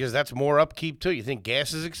not? because that's more upkeep too. You think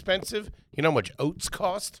gas is expensive? You know how much oats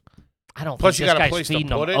cost? I don't Plus think you this got a guy's place to feeding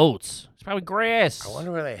them put it? oats. It's probably grass. I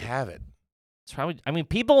wonder where they have it. It's probably. I mean,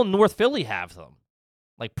 people in North Philly have them,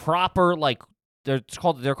 like proper, like they're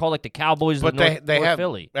called like the Cowboys But of North they have.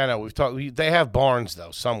 Philly. I know we've talked. They have barns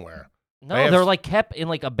though somewhere. No, they have- they're like kept in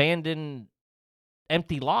like abandoned,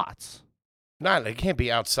 empty lots. Not. They can't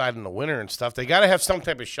be outside in the winter and stuff. They got to have some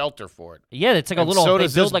type of shelter for it. Yeah, it's like a And little. So They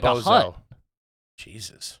does build this like bozo. a hut.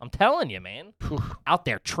 Jesus. I'm telling you, man. Whew. Out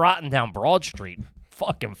there trotting down Broad Street,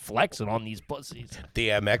 fucking flexing on these pussies.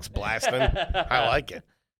 DMX blasting. I like it.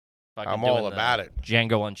 Fucking I'm all doing the about it.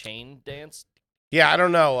 Django Unchained dance. Yeah, I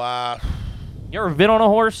don't know. You ever been on a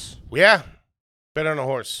horse? Yeah, been on a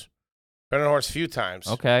horse. Been on a horse a few times.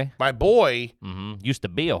 Okay. My boy, Mm-hmm. Used to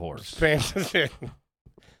be a horse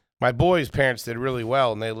my boy's parents did really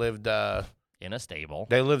well, and they lived. in a stable.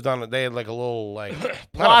 They lived on. They had like a little like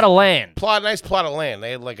Plot of land. nice plot of land.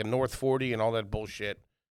 They had like a North 40 and all that bullshit.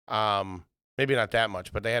 Maybe not that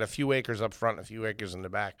much, but they had a few acres up front, and a few acres in the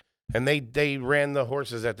back, and they ran the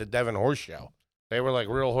horses at the Devon Horse Show. They were like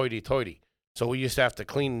real hoity-toity. So we used to have to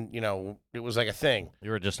clean. It was like a thing.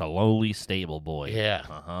 You were just a lowly stable boy. Yeah.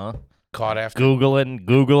 Uh huh. Caught after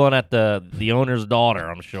Googling at the owner's daughter,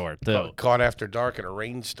 I'm sure, too. Caught after dark in a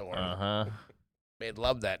rainstorm. Uh-huh. Made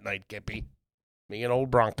love that night, Kippy. Me and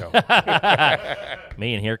old Bronco.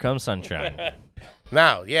 Me and Here Comes Sunshine.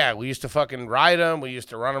 Now, yeah, we used to fucking ride them. We used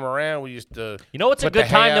to run them around. We used to. You know what's a put the good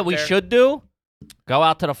hay time that out we there. should do? Go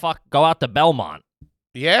out to Belmont.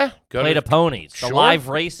 Yeah, Play the ponies. The Sure. live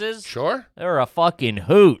races. Sure, They're a fucking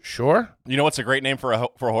hoot. sure. You know what's a great name for a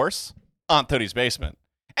horse? Aunt Tootie's Basement.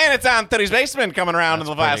 And it's Aunt Tootie's Basement coming around in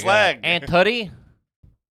the last leg. Aunt Tootie?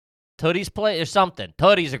 Tootie's play or something.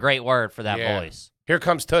 Tootie's a great word for that Yeah. voice. Here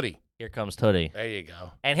comes Tootie. Here comes Tootie. There you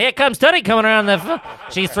go. And here comes Tootie coming around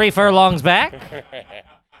she's 3 furlongs back.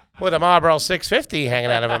 With a Marlboro 650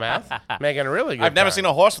 hanging out of her mouth, making a really good. I've never seen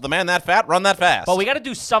a horse with a man that fat run that fast. But we got to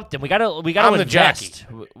do something. We got to I'm the invest.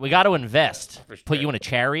 We got to invest. For sure. Put you in a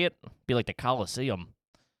chariot. Be like the Coliseum.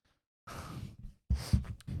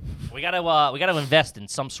 We got to invest in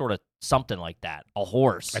some sort of something like that. A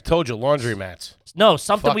horse. I told you, laundromats. No,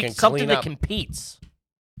 something Fucking something clean that up. competes.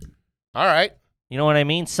 All right. You know what I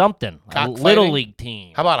mean? Something. A Cockfighting? little league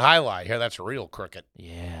team. How about highlight? Here, that's real cricket.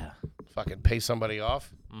 Yeah. Fucking pay somebody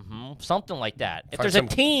off. Something like that. If Find there's some- a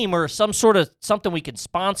team or some sort of something we can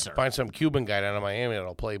sponsor. Find some Cuban guy down in Miami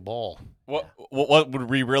that'll play ball. What would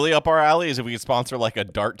we really up our alley is if we could sponsor like a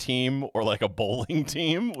dart team or like a bowling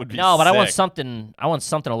team? Would be No, but I want sick. something. I want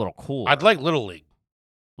something a little cool. I'd like Little League.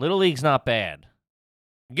 Little League's not bad.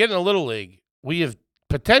 Getting a Little League, we have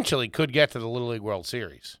potentially could get to the Little League World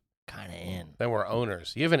Series. Kind of in. Then we're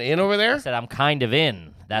owners. You have an in over I there? said I'm kind of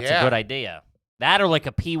in. That's Yeah. a good idea. That or like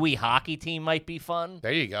a pee-wee hockey team might be fun.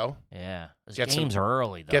 There you go. Yeah. Those Get games are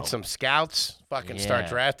early, though. Get some scouts. Fucking start Yeah.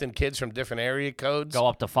 drafting kids from different area codes. Go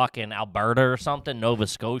up to fucking Alberta or something, Nova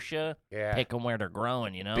Scotia. Yeah. Pick them where they're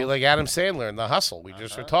growing, you know? Be like Adam Sandler in The Hustle. We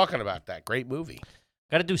just were talking about that. Great movie.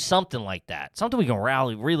 Got to do something like that. Something we can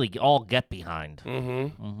really all get behind.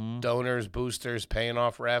 Mm-hmm. Donors, boosters, paying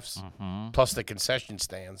off refs, Mm-hmm. plus the concession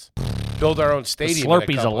stands. Build our own stadium. in a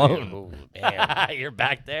Slurpees couple alone. years. Ooh, man. You're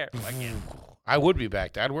back there. Fucking- I would be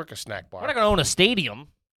back there. I'd work a snack bar. We're not going to own a stadium.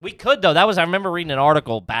 We could, though. I remember reading an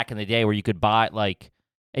article back in the day where you could buy, like,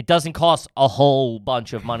 it doesn't cost a whole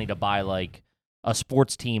bunch of money to buy, like, a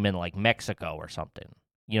sports team in, like, Mexico or something.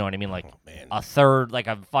 You know what I mean? Like, Man. a third, like,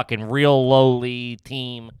 a fucking real lowly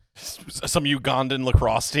team. some Ugandan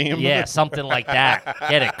lacrosse team. Yeah, something like that.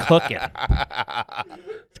 Get it cooking.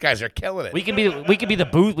 These guys are killing it. We could be the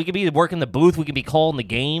booth. We could be working the booth. We could be calling the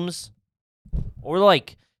games. Or,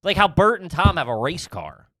 like how Bert and Tom have a race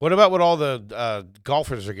car. What about what all the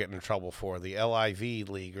golfers are getting in trouble for? The LIV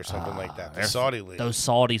League or something like that. The Saudi League. Those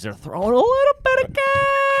Saudis are throwing a little bit of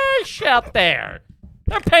cash out there.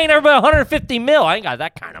 They're paying everybody $150 million. I ain't got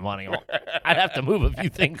that kind of money. I'd have to move a few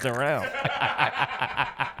things around.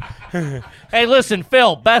 Hey, listen,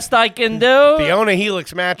 Phil, best I can do. Fiona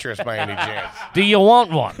Helix mattress by any chance? Do you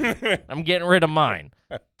want one? I'm getting rid of mine.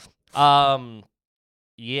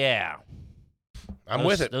 Yeah. I'm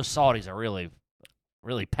with it. Those Saudis are really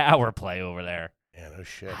power play over there. Yeah, no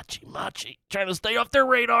shit. Machi, trying to stay off their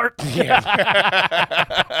radar.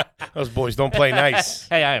 Those boys don't play nice.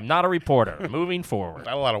 Hey, I am not a reporter. Moving forward.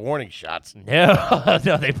 Not a lot of warning shots. No,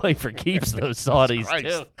 no, they play for keeps, those Saudis, Christ.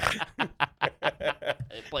 too.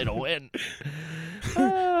 They play to win.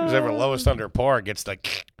 Who's ever lowest under par gets the.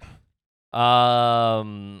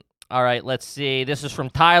 All right, let's see. This is from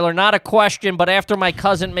Tyler. Not a question, but after my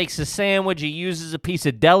cousin makes a sandwich, he uses a piece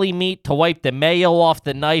of deli meat to wipe the mayo off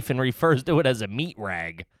the knife and refers to it as a meat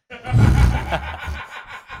rag.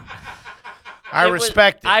 I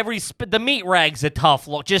respect it. The meat rag's a tough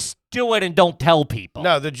look. Just do it and don't tell people.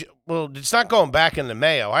 No, it's not going back in the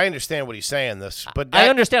mayo. I understand what he's saying. But I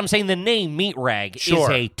understand. I'm saying the name meat rag is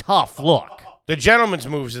a tough look. The gentleman's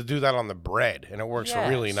move is to do that on the bread, and it works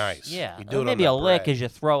really nice. Yeah, you do it maybe on a the lick bread. as you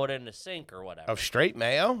throw it in the sink or whatever. Of straight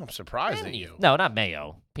mayo? I'm surprised at you. No, not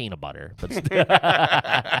mayo. Peanut butter. But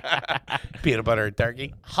Peanut butter and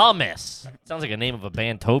turkey. hummus. Sounds like a name of a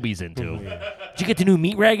band Toby's into. Did you get the new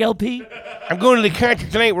meat rag LP? I'm going to the concert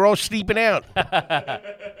tonight. We're all sleeping out.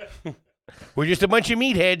 We're just a bunch of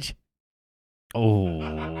meatheads.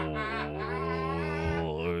 Oh,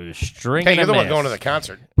 string Hey, and you're a the one miss. going to the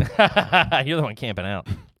concert. You're the one camping out,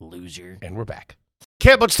 loser. And we're back.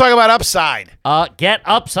 Kip, let's talk about upside. Get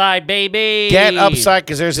upside, baby. Get upside,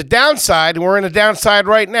 because there's a downside, and we're in a downside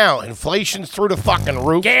right now. Inflation's through the fucking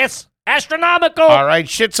roof. Gas. Astronomical. All right,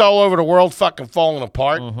 shit's all over the world fucking falling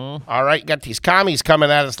apart. Mm-hmm. All right, got these commies coming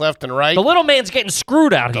at us left and right. The little man's getting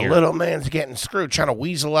screwed out The here. little man's getting screwed, trying to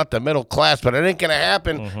weasel out the middle class, but it ain't going to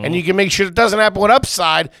happen. And you can make sure it doesn't happen with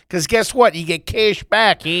Upside, because guess what? You get cash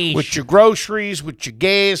back with your groceries, with your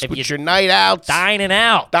gas, with your night outs. Dining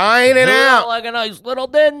out. Dining out. Like a nice little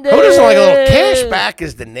dindy. Who doesn't like a little cash back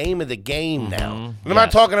is the name of the game now. I'm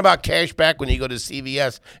not talking about cash back when you go to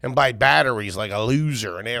CVS and buy batteries like a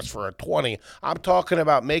loser and ask for a 20. I'm talking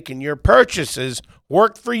about making your purchases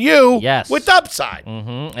work for you with Upside.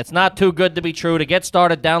 It's not too good to be true. To get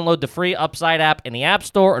started, download the free Upside app in the App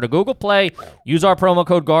Store or the Google Play. Use our promo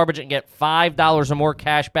code GARBAGE and get $5 or more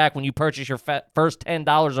cash back when you purchase your first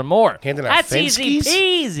 $10 or more. That's easy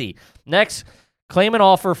peasy. Next, claim an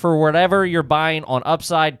offer for whatever you're buying on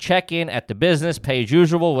Upside. Check in at the business, pay as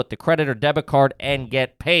usual with the credit or debit card, and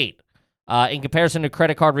get paid. In comparison to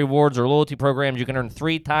credit card rewards or loyalty programs, you can earn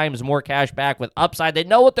 3 times more cash back with Upside. They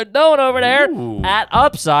know what they're doing over there at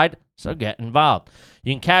Upside, so get involved.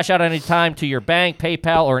 You can cash out anytime to your bank,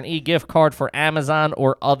 PayPal, or an e-gift card for Amazon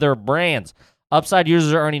or other brands. Upside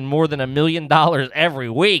users are earning more than $1 million every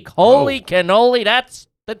week. Holy cannoli, that's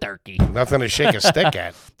the turkey. Nothing to shake a stick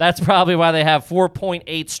at. That's probably why they have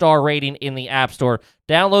 4.8 star rating in the App Store.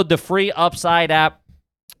 Download the free Upside app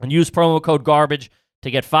and use promo code GARBAGE to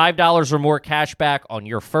get $5 or more cash back on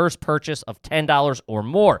your first purchase of $10 or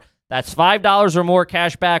more. That's $5 or more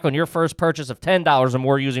cash back on your first purchase of $10 or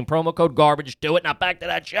more using promo code GARBAGE. Do it. Now back to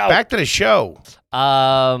that show. Back to the show.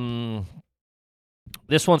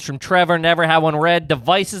 This one's from Trevor. Never had one read.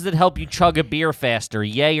 Devices that help you chug a beer faster,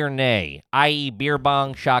 yay or nay? I.e. beer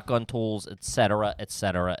bong, shotgun tools, etc.,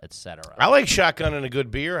 etc., etc. I like shotgunning a good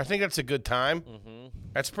beer. I think that's a good time.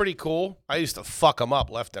 That's pretty cool. I used to fuck them up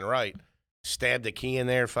left and right. Stab the key in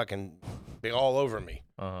there, fucking be all over me.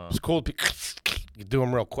 It's cool. You do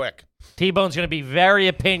them real quick. T-Bone's going to be very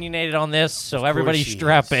opinionated on this, so everybody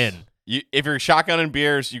strap in. If you're shotgunning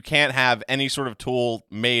beers, you can't have any sort of tool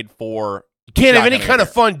made for. You can't have any kind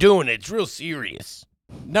of fun doing it. It's real serious.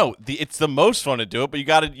 No, it's the most fun to do it, but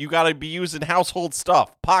you gotta be using household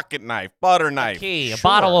stuff: pocket knife, butter knife, a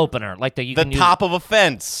bottle opener, like the top of a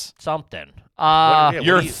fence, something.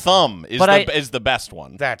 Your thumb is the best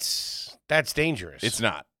one. That's dangerous. It's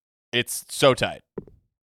not. It's so tight.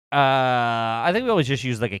 I think we always just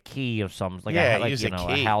use like a key of some, like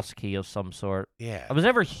a house key of some sort. Yeah. I was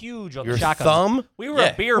never huge on your shotguns. Thumb. We were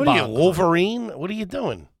a beer bong. What are you, Wolverine? What are you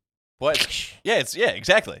doing? What? Yeah,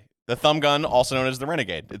 exactly. The thumb gun, also known as the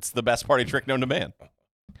Renegade. It's the best party trick known to man.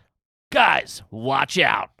 Guys, watch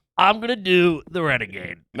out. I'm going to do the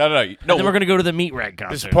Renegade. No. And then we're going to go to the Meat Rag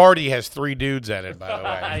concert. This party has 3 dudes at it, by the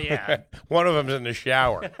way. Yeah. One of them's in the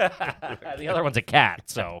shower. The other one's a cat,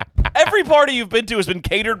 so. Every party you've been to has been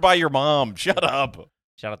catered by your mom. Shut up.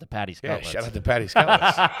 Shout out to Patty Scutlets. Yeah, shout out to Patty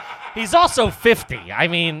Scutlets. He's also 50. I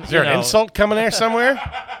mean, is there an insult coming there somewhere?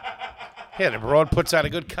 Yeah, the broad puts out a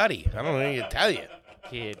good cutty. I don't know what to tell you.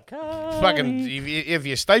 Kid Fucking, if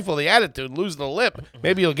you stifle the attitude, lose the lip,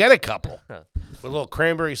 maybe you'll get a couple. With a little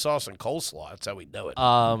cranberry sauce and coleslaw. That's how we do it.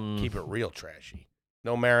 Keep it real trashy.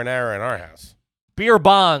 No marinara in our house. Beer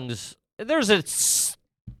bongs. There's a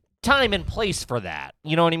time and place for that.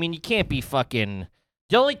 You know what I mean? You can't be fucking.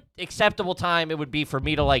 The only acceptable time it would be for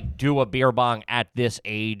me to like do a beer bong at this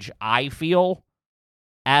age, I feel,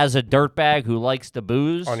 as a dirtbag who likes to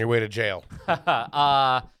booze. On your way to jail.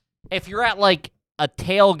 If you're at like a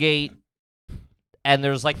tailgate and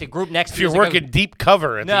there's like the group next to you. If you're working deep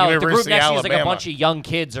cover at the University of Alabama. The group next to you is like a bunch of young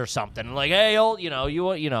kids or something. Like, hey, you're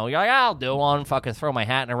like, I'll do one. Fucking throw my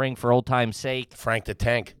hat in a ring for old time's sake. Frank the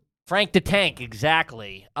Tank. Frank the Tank,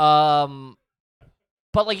 exactly. But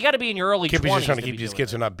like, you got to be in your early 20s. Kippy's just trying to keep these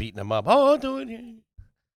kids from not beating them up. Oh, I'll do it.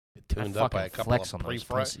 Tuned up by a couple flex of on those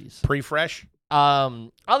pussies. Pre-fresh.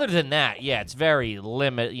 Other than that, yeah, it's very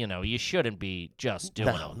limit. You shouldn't be just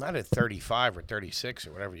doing it. Not at 35 or 36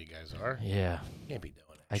 or whatever you guys are. Yeah, you can't be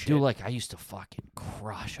doing it. I used to fucking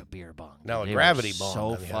crush a beer bong. No, a gravity bong.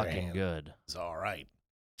 So fucking good. It's all right.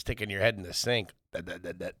 Sticking your head in the sink.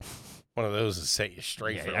 That. One of those to set you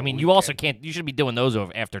straight. Yeah, for I mean, weekend. you also can't. You shouldn't be doing those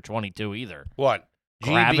after 22 either. What?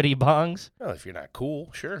 Gravity bongs? Well, if you're not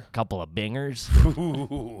cool, sure. Couple of bingers.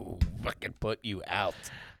 Ooh, fucking put you out.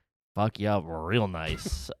 Fuck you up real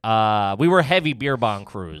nice. We were heavy beer bong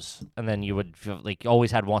crews, and then you would like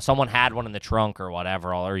always had one. Someone had one in the trunk or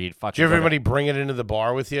whatever, or you'd fucking. Did everybody bring it into the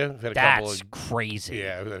bar with you? That's crazy.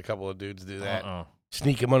 Yeah, we had a couple of dudes do that.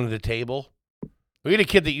 Sneak them under the table. We had a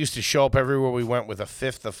kid that used to show up everywhere we went with a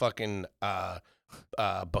fifth of fucking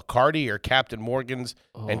Bacardi or Captain Morgan's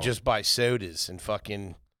and just buy sodas and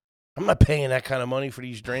fucking. I'm not paying that kind of money for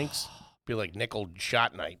these drinks. Be like nickel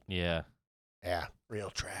shot night. Yeah. Yeah, real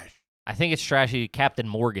trash. I think it's trashy. Captain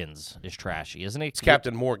Morgan's is trashy, isn't it? It's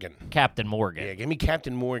Captain Morgan. Captain Morgan. Yeah, give me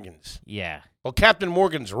Captain Morgan's. Yeah. Well, Captain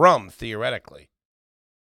Morgan's rum, theoretically.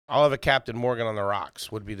 I'll have a Captain Morgan on the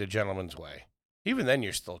rocks, would be the gentleman's way. Even then,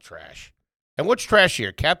 you're still trash. And what's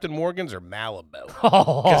trashier, Captain Morgan's or Malibu?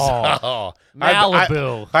 Oh,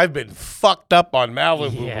 Malibu. I've been fucked up on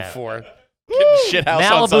Malibu before. Shit house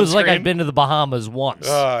Malibu's on like sunscreen. I've been to the Bahamas once.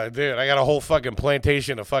 Dude, I got a whole fucking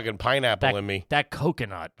plantation of fucking pineapple in me. That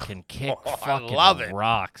coconut can kick I fucking love it.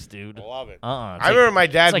 rocks, dude. I love it. I remember my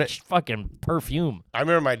dad. It's like fucking perfume. I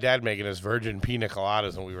remember my dad making us virgin pina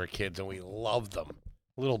coladas when we were kids, and we loved them.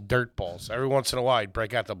 Little dirt balls. Every once in a while, he'd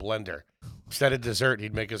break out the blender. Instead of dessert,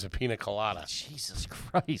 he'd make us a pina colada. Jesus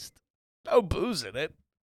Christ. No booze in it.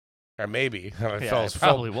 Or maybe. It Fell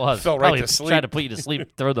probably was. Fell Probably right to sleep. Tried to put you to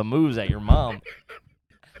sleep, throw the moves at your mom.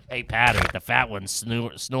 Hey, Patty, the fat one's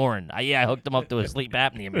snoring. I hooked him up to a sleep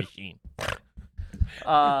apnea machine.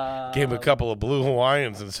 Gave him a couple of blue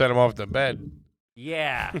Hawaiians and sent him off to bed.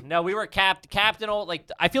 Yeah. No, we were captain.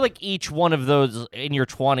 I feel like each one of those in your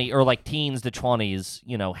 20 or like teens to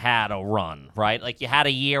 20s, had a run, right? Like you had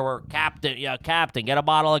a year where captain, get a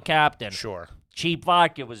bottle of Captain. Sure. Cheap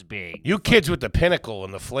vodka was big. You kids with the Pinnacle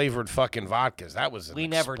and the flavored fucking vodkas, that was an We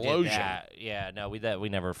never explosion. did that. Yeah, no, we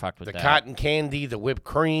never fucked with The that. cotton candy, the whipped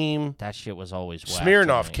cream. That shit was always whack to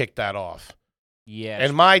Smirnoff me. kicked that off. Yeah.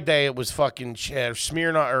 In my day, it was fucking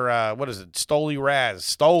Smirnoff, or what is it? Stoli Raz.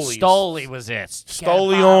 Stoli was it.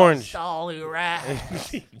 Stoli Orange. Stoli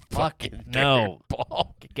Raz. Fucking no.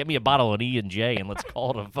 ball. Get me a bottle of E&J and let's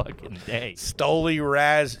call it a fucking day. Stoli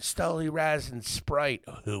Raz and Sprite.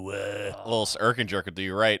 A little irk and jerk will do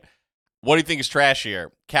you right. What do you think is trashier,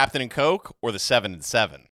 Captain and Coke or the 7 and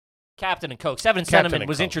 7? Captain and Coke. Seven Sentiment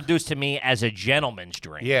was introduced to me as a gentleman's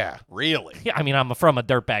drink. Yeah. Really? Yeah, I mean, I'm from a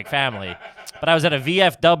dirtbag family, but I was at a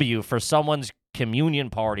VFW for someone's communion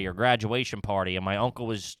party or graduation party, and my uncle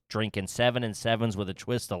was drinking 7 and 7s with a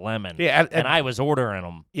twist of lemon. Yeah, and I was ordering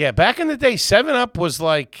them. Yeah, back in the day, 7-Up was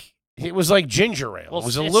like ginger ale. Well, it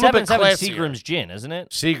was a little bit 7 classier. Seagram's gin, isn't it?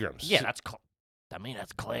 Seagram's. Yeah, that's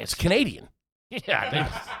classic. It's Canadian. Yeah, I mean,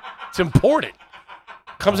 It's imported.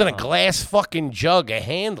 Comes in a glass fucking jug, a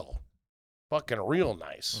handle. Fucking real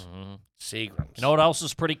nice. Seagram's. You know what else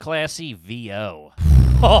is pretty classy? VO.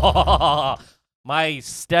 My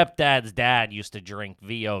stepdad's dad used to drink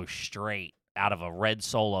VO straight out of a red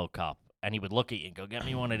Solo cup, and he would look at you and go, "Get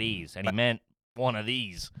me one of these," and he meant one of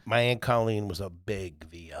these. My Aunt Colleen was a big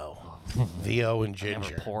VO. VO and I remember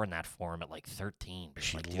ginger. pouring that for him at like 13.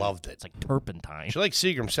 She Like, loved it. It's like turpentine. She liked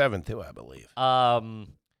Seagram 7 too, I believe.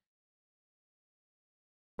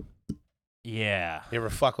 Yeah. You ever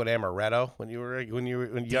fuck with amaretto when you were a young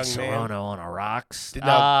man? Serrano on a rocks?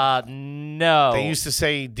 No. No. They used to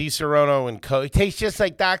say Di Serrano and Coke. It tastes just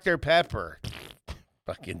like Dr. Pepper.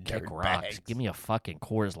 Fucking Kick dirt rocks. bags. Give me a fucking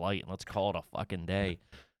Coors Light and let's call it a fucking day.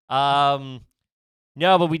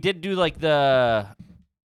 No, but we did do like the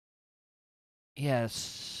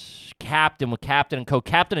Captain with Captain and Coke.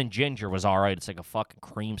 Captain and Ginger was all right. It's like a fucking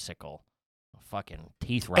creamsicle. A fucking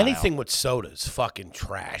teeth rattle. Anything with soda is fucking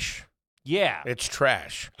trash. Yeah. It's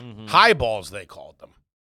trash. Mhm. Highballs, they called them.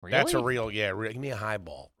 Really? That's a real, give me a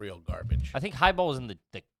highball. Real garbage. I think highball was in the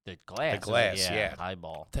glass. The glass, yeah.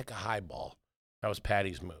 Highball. Take a highball. That was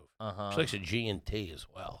Patty's move. Uh-huh. She likes a G&T as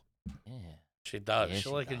well. Yeah. She does. Yeah,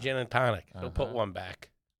 She'll she like a does. gin and tonic. She'll put Uh-huh. one back.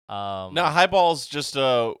 No, highball's just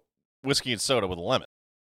whiskey and soda with a lemon.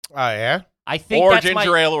 Oh, yeah? I think Or that's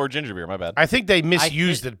ginger my, ale or ginger beer, my bad. I think they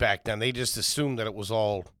misused it back then. They just assumed that it was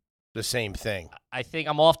all the same thing. I think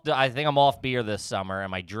I'm off beer this summer, and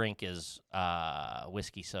my drink is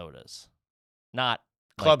whiskey sodas, not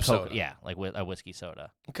Club like Coke- soda. Yeah, like a whiskey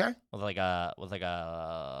soda Okay. with like a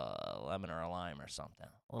lemon or a lime or something.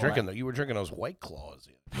 You were drinking those White Claws,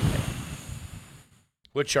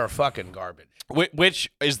 which are fucking garbage. Which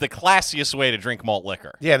is the classiest way to drink malt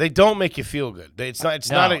liquor. Yeah, they don't make you feel good. It's not.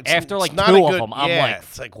 After like it's not two a of good- them, I'm yeah, like,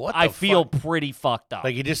 it's like what? I the feel fuck? pretty fucked up.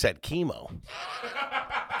 Like you just had chemo.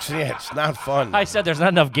 Yeah, it's not fun. I said, there's not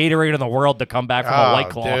enough Gatorade in the world to come back from a White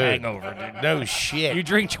Claw dude. hangover, dude. No shit. You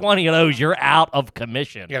drink 20 of those, you're out of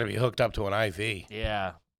commission. You got to be hooked up to an IV.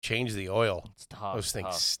 Yeah, Change the oil. it's tough. Those things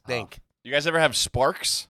tough, stink. You guys ever have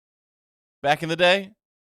Sparks back in the day?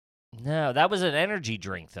 tough. No, that was an energy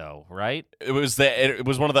drink, though, right? It was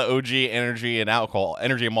one of the OG energy and malt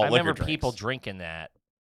I liquor remember drinks. people drinking that.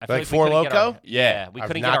 I Like feel we Four couldn't get Loko? our- Yeah. we I've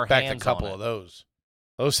couldn't get our knocked back a hands couple on of it. those.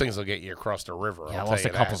 Those things will get you across the river. Yeah, I I'll lost a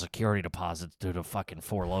tell you couple that. security deposits due to fucking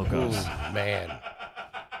Four Locos. Ooh, man.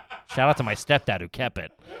 Shout out to my stepdad who kept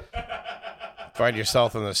it. Find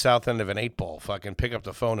yourself in the south end of an 8-ball. Fucking pick up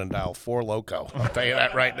the phone and dial 4 Loco. I'll tell you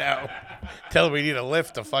that right now. Tell them we need a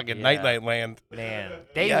lift to fucking Night Land. Man,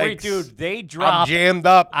 Yikes. they dropped. I'm jammed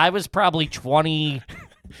up. I was probably 22.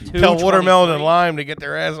 Tell Watermelon 23. and Lime to get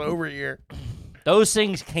their ass over here. Those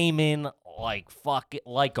things came in like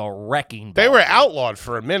a wrecking ball. They were outlawed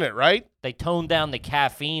for a minute, right? They toned down the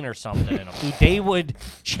caffeine or something in them. Dude, they would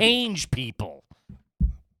change people.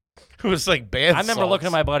 It was like bad. I remember looking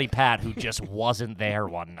at my buddy Pat, who just wasn't there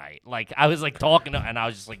one night. Like, I was like talking to, and I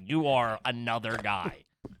was just like, "You are another guy."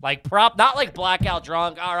 Like, not like blackout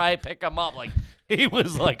drunk. All right, pick him up. Like, he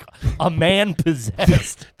was like a man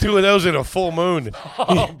possessed. 2 of those in a full moon.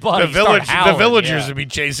 Oh, buddy, the villagers would be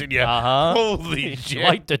chasing you. Holy shit!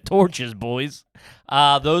 Light the torches, boys.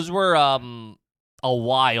 Those were a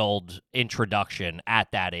wild introduction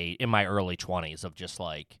at that age, in my early 20s, of just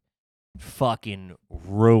like fucking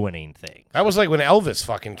ruining things. That was like when Elvis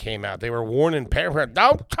fucking came out. They were warning parents,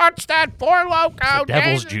 "Don't touch that 4 Loco."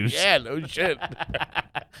 Devil's juice. Yeah, no shit.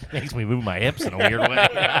 Makes me move my hips in a weird way.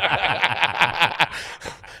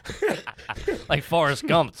 Like Forrest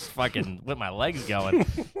Gump's fucking with my legs going.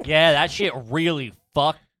 Yeah, that shit really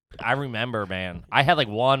fucked. I remember, man. I had like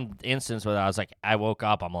one instance where I woke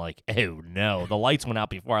up, I'm like, oh no. The lights went out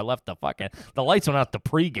before I left the lights went out the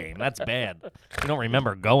pregame. That's bad. You don't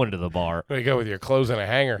remember going to the bar. There you go with your clothes in a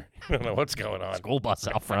hanger. I don't know what's going on. School bus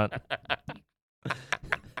out front.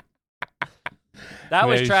 That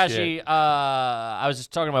was No trashy. shit. I was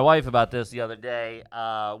just talking to my wife about this the other day.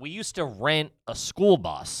 We used to rent a school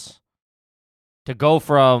bus to go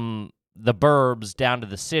from the burbs down to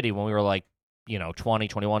the city when we were like, 20,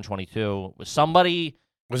 21, 22. Was somebody...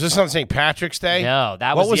 Was this on St. Patrick's Day? No,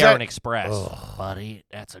 that What was was the that? Aaron Express. Ugh. Buddy,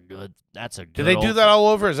 that's a good Did they do that all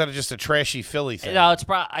over, or is that just a trashy Philly thing? No, it's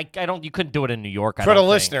probably... I don't... You couldn't do it in New York, I For the don't think.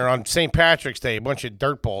 listener, on St. Patrick's Day, a bunch of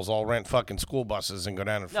dirtballs all rent fucking school buses and go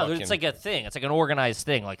down and No, fucking... it's like a thing. It's like an organized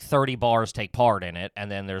thing. Like 30 bars take part in it, and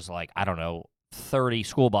then there's like, I don't know, 30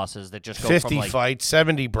 school buses that just go 50 from like... fights,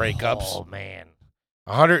 70 breakups, Oh, man.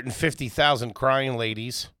 150,000 crying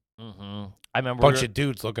ladies, Mm-hmm. I remember bunch of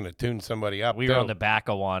dudes looking to tune somebody up. we were too. on the back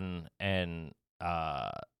of one, and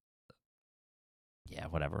yeah,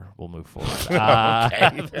 whatever. We'll move forward.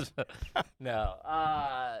 Okay. No,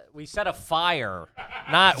 we set a fire.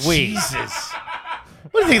 Not we. Jesus.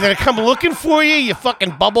 What do you think? They're come looking for you, you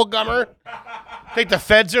fucking bubble gummer? Think the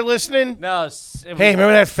feds are listening? No. Hey,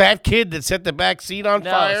 remember that fat kid that set the back seat on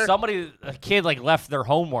fire? A kid like left their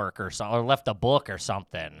homework or something, or left a book or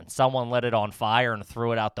something, and someone let it on fire and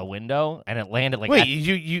threw it out the window, and it landed like. Wait,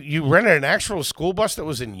 you rented an actual school bus that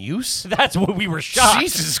was in use? That's what we were shocked.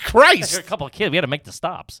 Jesus Christ. A couple of kids, we had to make the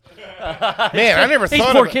stops. Man, I never These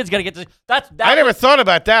thought poor about kids got to get to. I never thought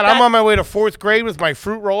about that. I'm on my way to 4th grade with my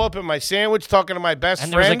fruit roll up and my sandwich, talking to my best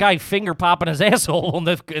And there was a friend. guy finger popping his asshole on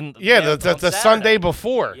the. The Sunday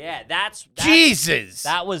before. Yeah, that's Jesus.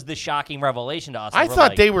 That was the shocking revelation to us. I We're thought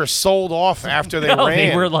like, they were sold off after they no, ran.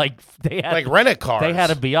 they were like they had like rent a cars. They had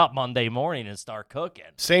to be up Monday morning and start cooking.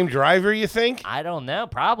 Same driver, you think? I don't know.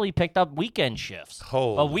 Probably picked up weekend shifts.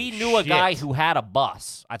 Holy but we knew a shit. guy who had a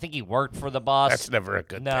bus. I think he worked for the bus. That's never a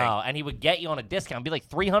good thing. No, and he would get you on a discount. It'd be like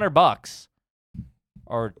 $300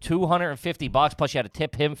 or $250 plus you had to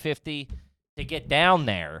tip him $50 to get down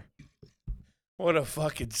there. What a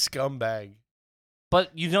fucking scumbag.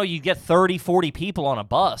 But you get 30, 40 people on a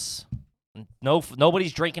bus.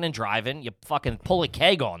 Nobody's drinking and driving. You fucking pull a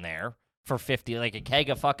keg on there for $50, like a keg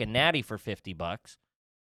of fucking natty for $50.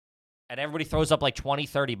 And everybody throws up like $20,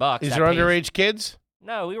 $30. Is That there pays- underage kids?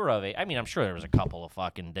 No, we were of age. I mean, I'm sure there was a couple of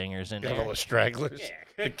fucking dingers in A couple there. of stragglers.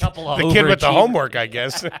 Yeah, a couple of The kid with the overachievers. homework, I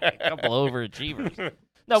guess. A couple of overachievers.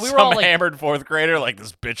 No, we were Some all like, hammered 4th grader like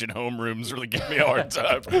this bitch in homeroom's really giving me a hard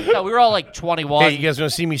time. no, we were all like 21. Hey, you guys want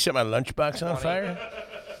to see me set my lunchbox on fire?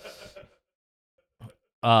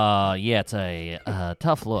 Yeah, it's a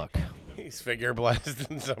tough look. He's figure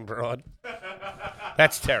blasting some broad.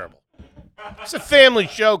 That's terrible. It's a family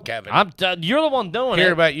show, Kevin. You're the one doing Hear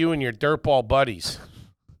it. about you and your dirtball buddies.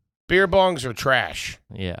 Beer bongs are trash.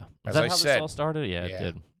 Yeah. As Is that I how said. this all started? Yeah, Yeah. it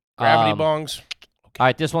did. Gravity bongs. All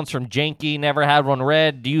right, this one's from Janky. Never had one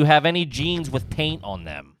read. Do you have any jeans with paint on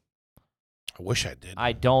them? I wish I did.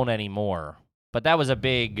 I don't anymore. But that was a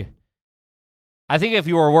big... I think if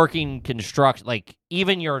you were working construction, like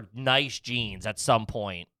even your nice jeans at some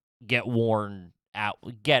point get worn out,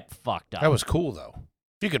 get fucked up. That was cool, though.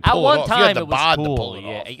 If you could at pull one it off. You time had the it was bod cool. to pull it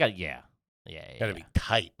yeah, off. you got yeah. Gotta be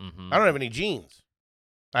tight. Mhm. I don't have any jeans.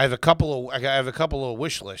 I have a couple of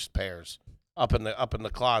wish list pairs up in the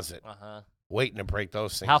closet. Uh-huh. waiting to break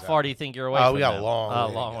those things How out. far do you think you're away Oh, from we got them? a long Oh,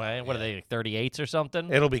 way to long go. way. What are they, like 38s or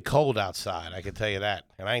something? It'll be cold outside, I can tell you that.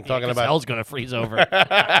 And I ain't talking 'Cause about hell's going to freeze over.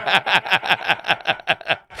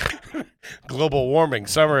 global warming,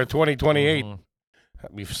 summer of 2028.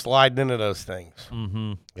 We've sliding into those things.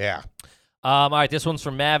 Mm-hmm. Yeah. All right, this one's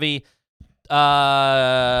from Mavi.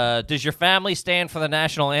 Does your family stand for the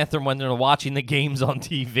national anthem when they're watching the games on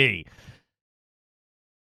TV?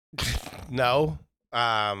 No.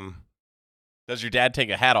 Does your dad take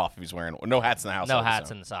a hat off if he's wearing no hats in the house? No I would hats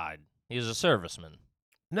assume. inside. He was a serviceman.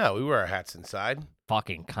 No, we wear our hats inside.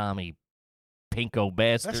 Fucking commie pinko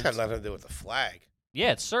That's bastards. got nothing to do with the flag.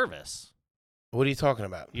 Yeah, it's service. What are you talking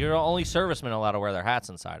about? You're the only servicemen allowed to wear their hats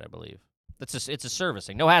inside, I believe. It's a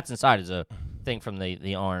servicing. No hats inside is a thing from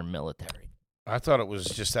the armed military. I thought it was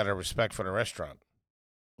just out of respect for the restaurant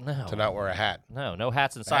No. to not wear a hat. No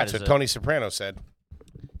hats inside. That's is what Tony Soprano said.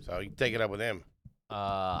 So you take it up with him.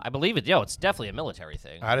 I believe it. Yo, it's definitely a military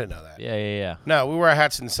thing. I didn't know that. Yeah. No, we wear our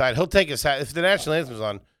hats inside. He'll take his hat. If the national anthem's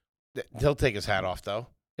on, he'll take his hat off, though,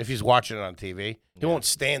 if he's watching it on TV. He won't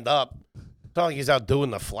stand up. It's not like he's out doing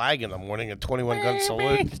the flag in the morning, a 21-gun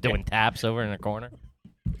salute. Just doing taps over in the corner.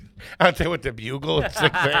 Out there with the bugle at 6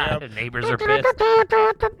 a.m. The neighbors are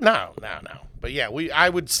pissed. No. But yeah, I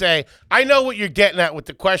would say, I know what you're getting at with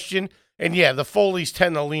the question. And yeah, the Foleys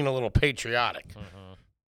tend to lean a little patriotic.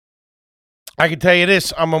 I can tell you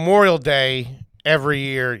this, on Memorial Day every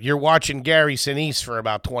year, you're watching Gary Sinise for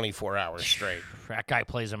about 24 hours straight. That guy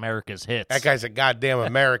plays America's hits. That guy's a goddamn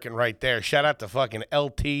American right there. Shout out to fucking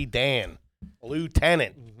LT Dan.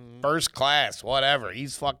 Lieutenant. First class, whatever.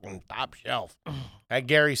 He's fucking top shelf. That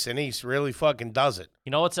Gary Sinise really fucking does it.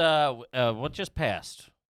 You know what's what just passed?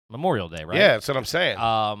 Memorial Day, right? Yeah, that's what I'm saying.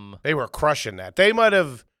 They were crushing that. They might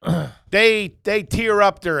have they tear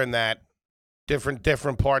up during that.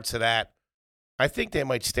 Different parts of that. I think they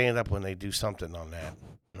might stand up when they do something on that.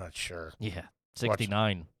 I'm not sure. Yeah.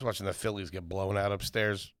 69. Watching the Phillies get blown out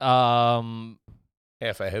upstairs. Half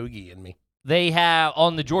Half a hoagie in me. They have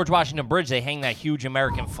on the George Washington Bridge. They hang that huge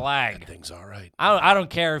American flag. That thing's all right. I don't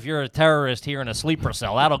care if you're a terrorist here in a sleeper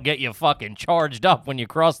cell. That'll get you fucking charged up when you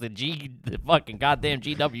cross the fucking goddamn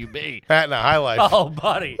GWB. That and a highlight. Oh,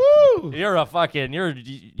 buddy, Woo! you're a fucking you're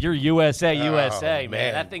USA, man.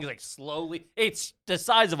 man. That thing's like slowly. It's the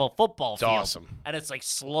size of a football It's field, awesome. and it's like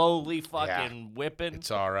slowly fucking whipping. It's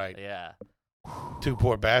all right. Yeah. Two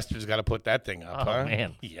poor bastards got to put that thing up, Oh, huh?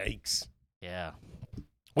 man. Yikes. Yeah.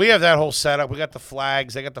 We have that whole setup. We got the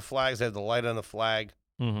flags. They got the flags. They have the light on the flag.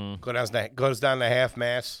 Mm-hmm. Goes down to half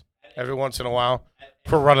mast every once in a while.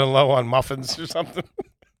 If we're running low on muffins or something.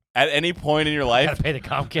 At any point in your life, Gotta pay the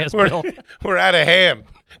Comcast bill. we're out of ham.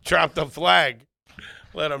 Drop the flag.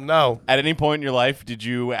 Let them know. at any point in your life, did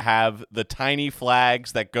you have the tiny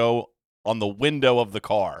flags that go on the window of the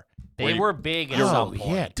car? They were big at some point.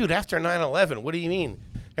 yeah. Dude, after 9/11, what do you mean?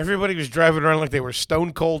 Everybody was driving around like they were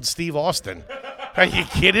stone cold Steve Austin. Are you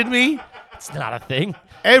kidding me? It's not a thing.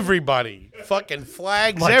 Everybody. Fucking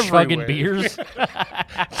flags Like everywhere. chugging beers.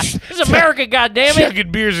 It's America, goddammit.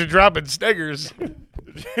 Chugging beers and dropping stickers.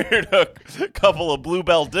 A couple of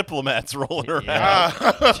Bluebell diplomats rolling around.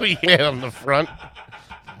 Yeah, on the front.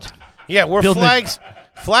 Yeah, we're Building-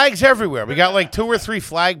 flags everywhere. We got like 2 or 3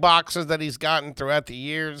 flag boxes that he's gotten throughout the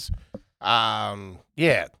years.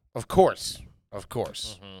 Yeah, of course.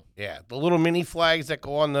 Yeah, the little mini flags that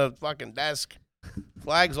go on the fucking desk.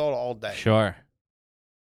 Flags all day. Sure.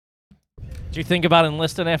 Did you think about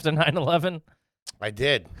enlisting after 9/11? I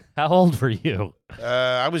did. How old were you?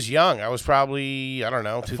 I was young. I was probably, I don't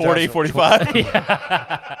know, 40, 45.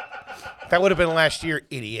 That would have been last year,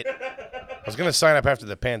 idiot. I was going to sign up after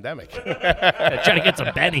the pandemic. Trying to get some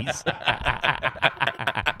bennies.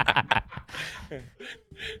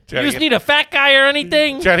 You just need a fat guy or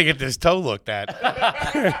anything? Trying to get this toe looked at.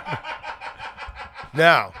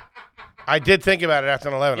 No. I did think about it after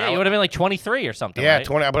 9/11. Yeah, you would have been like 23 or something. Yeah, right?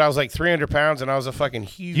 20, but I was like 300 pounds, and I was a fucking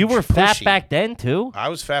huge You were fat pushy. back then too. I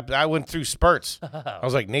was fat, but I went through spurts. I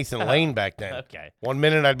was like Nathan Lane back then. Okay. 1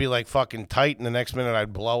 minute I'd be like fucking tight, and the next minute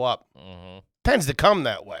I'd blow up. Tends to come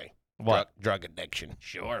that way. What? Drug addiction.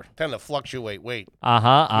 Sure. Tend to fluctuate weight. Not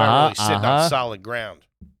Not really sitting on solid ground.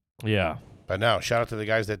 Yeah. But no, shout out to the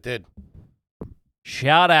guys that did.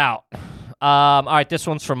 Shout out. All right, this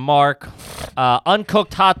one's from Mark.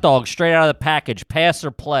 Uncooked hot dogs straight out of the package. Pass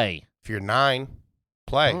or play? If you're 9,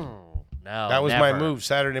 play. No, That was my never. move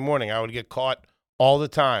Saturday morning. I would get caught all the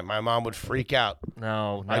time. My mom would freak out.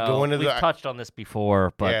 No. I go into We've the- touched on this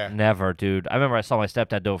before, but Yeah. never, dude. I remember I saw my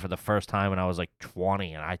stepdad do it for the first time when I was like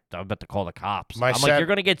 20, and I'm about to call the cops. My I'm Sat- like, you're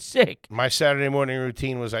gonna get sick. My Saturday morning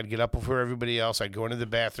routine was I'd get up before everybody else. I'd go into the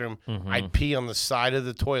bathroom. Mhm. I'd pee on the side of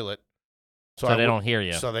the toilet. So they don't hear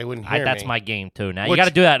you. So they wouldn't hear me. That's my game, too. Now, you got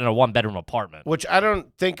to do that in a one-bedroom apartment. Which I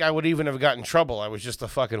don't think I would even have gotten in trouble. I was just a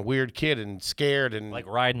fucking weird kid and scared and like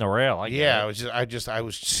riding the rail. I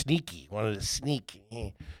was sneaky. Wanted to sneak.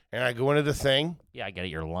 And I go into the thing. Yeah, I get it.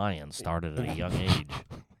 Your lion started at a young age.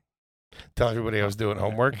 Tell everybody I was doing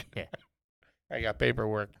homework. Yeah. I got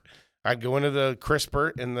paperwork. I'd go into the crisper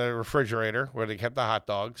in the refrigerator where they kept the hot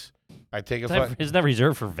dogs. I'd take Isn't that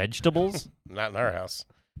reserved for vegetables? Not in our house.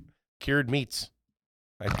 Cured meats.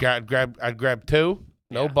 I'd grab 2,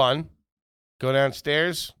 no bun. Go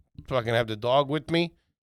downstairs, fucking have the dog with me,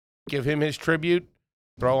 give him his tribute,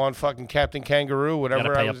 throw on fucking Captain Kangaroo, whatever. You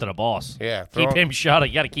gotta pay up to the boss. Yeah, keep him shut.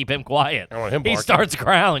 You gotta keep him quiet. I want him barking. He starts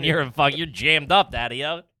growling. You're jammed up,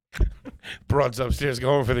 Daddy-o. Broad's upstairs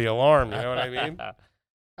going for the alarm. You know what I mean?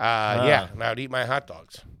 Yeah. And I'd eat my hot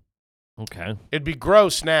dogs. Okay. It'd be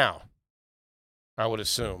gross now. I would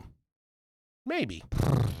assume. Maybe.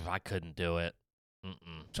 I couldn't do it.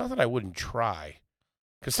 It's not that I wouldn't try.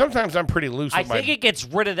 Because sometimes I'm pretty loose with I think it gets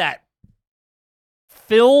rid of that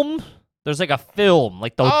film. There's like a film,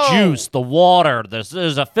 like the juice, the water.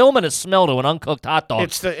 There's a film and a smell to an uncooked hot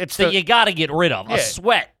dog. It's you got to get rid of. A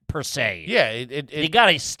sweat, per se. Yeah. You got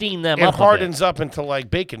to steam them up. It hardens up into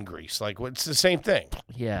like bacon grease. Like it's the same thing.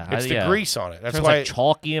 Yeah. It's the grease on it. That's Turns why like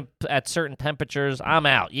chalky at certain temperatures. I'm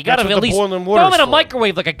out. You got to at least boiling throw them in a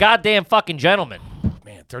microwave like a goddamn fucking gentleman.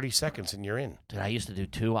 30 seconds and you're in. Dude, I used to do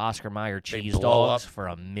 2 Oscar Mayer cheese dogs for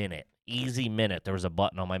a minute. Easy minute. There was a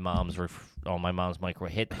button on my mom's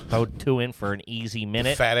microwave. Throw 2 in for an easy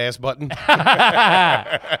minute. Fat ass button.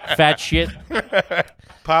 Fat shit.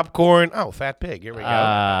 Popcorn. Oh, fat pig. Here we go.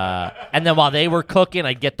 And then while they were cooking,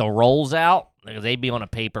 I'd get the rolls out. They'd be on a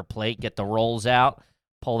paper plate. Get the rolls out.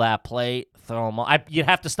 Pull that plate. Throw them on. You'd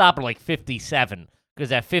have to stop at like 57.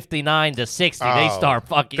 Because at 59 to 60, they start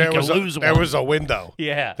fucking, you can lose one. There was a window.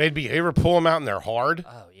 Yeah. They ever pull them out and they're hard?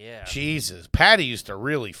 Oh, yeah. Jesus. Patty used to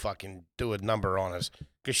really fucking do a number on us.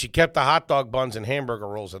 Because she kept the hot dog buns and hamburger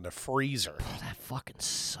rolls in the freezer. Oh, that fucking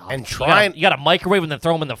sucks. And you got to microwave and then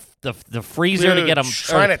throw them in the freezer to get them.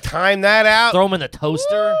 Trying to time that out. Throw them in the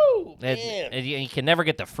toaster. Woo, man. And you can never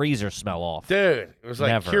get the freezer smell off. Dude, it was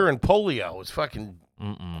like curing polio. It was fucking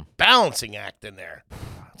balancing act in there.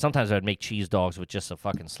 Sometimes I'd make cheese dogs with just a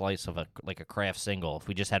fucking slice of a Kraft single. If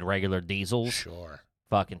we just had regular diesels, sure.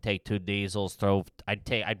 Fucking take 2 diesels,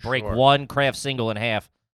 I'd break 1 Kraft single in half,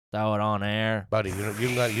 throw it on there. Buddy,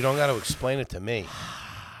 you don't got to explain it to me.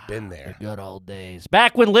 Been there. The good old days.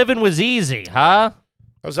 Back when living was easy, huh?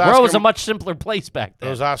 World was a much simpler place back then.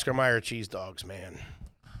 Those Oscar Mayer cheese dogs, man.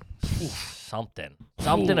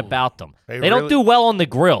 Something about them. They don't do well on the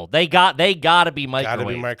grill. They got to be microwaved. Got to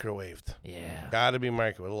be microwaved. Yeah. Got to be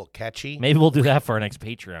microwaved. A little catchy. Maybe we'll do that for our next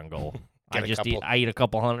Patreon goal. I eat a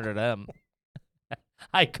couple hundred of them.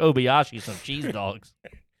 I Kobayashi some cheese dogs.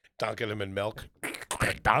 Dunking them in milk.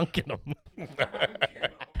 Dunking them. Did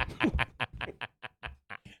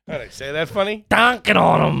I say that funny? Dunking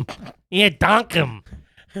on them. Yeah, dunk them.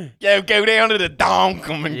 Yo, go down to the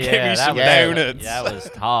donkum and give me some donuts. That was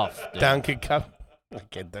tough. Dude. Donkey Cup. I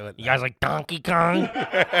can't do it. You guys like Donkey Kong?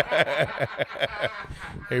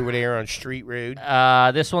 Over there on Street Road.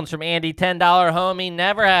 This one's from Andy, $10 homie.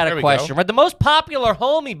 Never had a question. But the most popular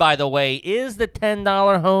homie, by the way, is the $10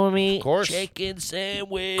 homie. Of course. Chicken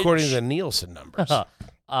sandwich. According to the Nielsen numbers.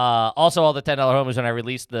 Also, all the $10 homies, when I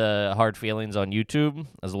released the Hard Feelings on YouTube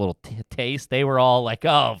as a little taste, they were all like,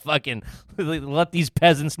 oh, fucking let these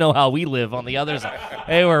peasants know how we live on the other side.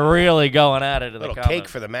 They were really going at it in the comments. Cake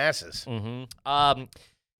for the masses. Mm-hmm.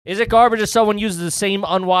 Is it garbage if someone uses the same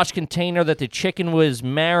unwashed container that the chicken was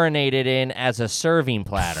marinated in as a serving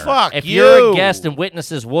platter? Fuck if you. You're a guest and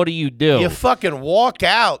witnesses, what do you do? You fucking walk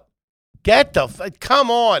out. Come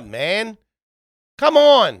on, man. Come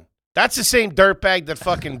on. That's the same dirtbag that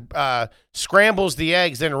fucking scrambles the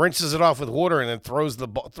eggs, then rinses it off with water, and then throws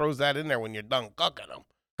that in there when you're done cooking them.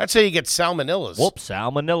 That's how you get salmonellas. Whoops,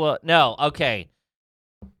 salmonella. No, okay.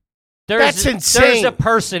 That's insane. There's a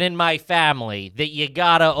person in my family that you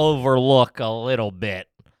gotta overlook a little bit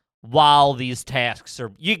while these tasks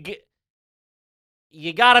are. You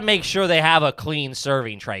gotta make sure they have a clean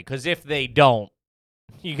serving tray, because if they don't,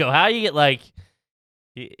 you go, how you get like.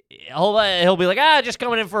 He'll be like, just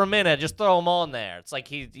coming in for a minute, just throw them on there. It's like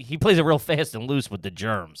he plays it real fast and loose with the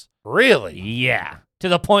germs. Really? Yeah. To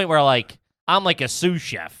the point where like I'm like a sous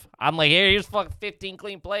chef. I'm like, here's fucking 15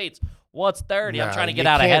 clean plates. What's 30? No, I'm trying to get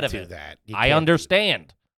out ahead of it. I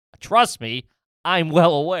understand. Trust me, I'm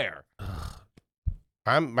well aware.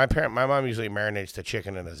 My mom usually marinates the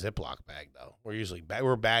chicken in a Ziploc bag though.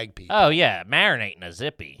 We're bag people. Oh yeah, marinating a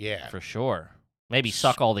zippy. Yeah, for sure. Maybe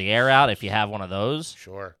suck all the air out if you have one of those.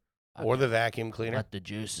 Sure. Or the vacuum cleaner. Let the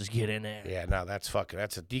juices get in there. Yeah, no, that's fucking.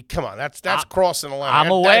 Come on, that's crossing the line.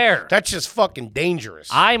 I'm aware. That's just fucking dangerous.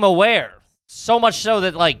 I'm aware. So much so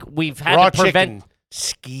that like we've had Raw to prevent chicken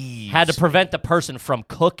skis. had to prevent the person from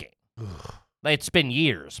cooking. It's been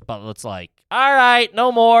years, but it's like, all right,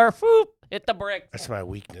 no more. Whoop, hit the brick. That's my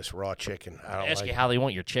weakness, raw chicken. I don't Ask like you how they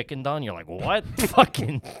want your chicken done. You're like, what?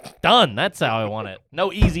 Fucking done. That's how I want it.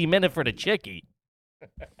 No easy minute for the chickie.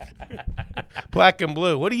 Black and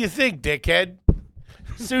blue. What do you think, dickhead?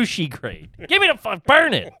 Sushi grade. Give me the fuck.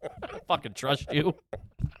 Burn it. I don't fucking trust you.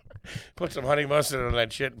 Put some honey mustard on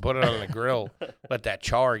that shit and put it on the grill. Let that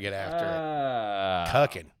char get after it.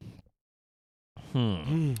 Cucking.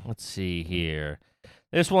 Let's see here.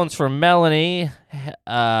 This one's from Melanie.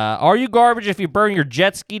 Are you garbage if you burn your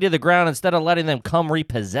jet ski to the ground instead of letting them come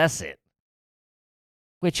repossess it?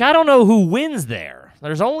 Which I don't know who wins there.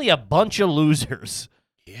 There's only a bunch of losers.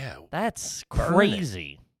 Yeah. That's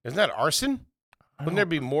crazy. Isn't that arson? Wouldn't there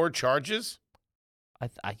be more charges?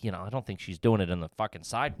 I don't think she's doing it in the fucking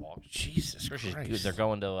sidewalk. Jesus Christ. They're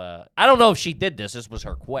going to. I don't know if she did this. This was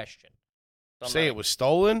her question. Say it was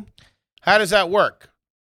stolen? How does that work?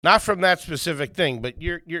 Not from that specific thing, but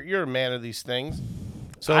you're a man of these things.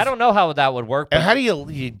 So I don't know how that would work. And how do you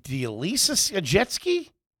lease a jet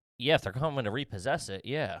ski? Yeah, if they're coming to repossess it,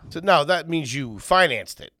 yeah. So no, that means you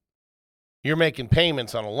financed it. You're making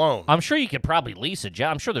payments on a loan. I'm sure you could probably lease a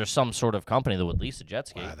jet. I'm sure there's some sort of company that would lease a jet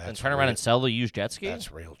ski and turn around and sell the used jet ski.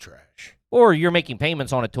 That's real trash. Or you're making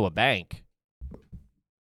payments on it to a bank.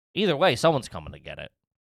 Either way, someone's coming to get it.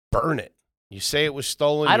 Burn it. You say it was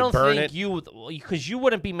stolen, I don't burn think it. because you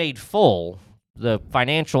wouldn't be made full. The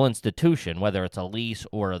financial institution, whether it's a lease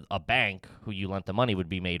or a bank who you lent the money, would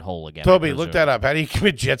be made whole again. Toby, look that up. How do you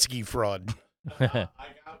commit jet ski fraud?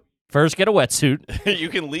 First, get a wetsuit. You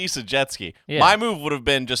can lease a jet ski. Yeah. My move would have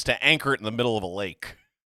been just to anchor it in the middle of a lake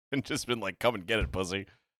and just been like, come and get it, pussy.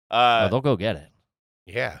 They'll go get it.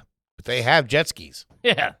 Yeah, but they have jet skis.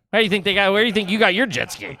 Yeah. Where do you think you got your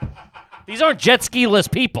jet ski? These aren't jet ski-less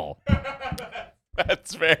people.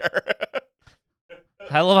 That's fair.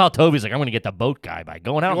 I love how Toby's like, I'm going to get the boat guy by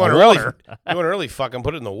going out You in the want water. to really fucking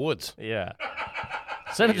put it in the woods. Yeah.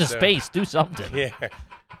 Send it to space. Do something. Yeah,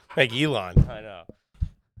 like Elon. I know.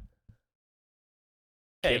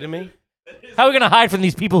 Kidding me? How are we going to hide from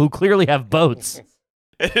these people who clearly have boats?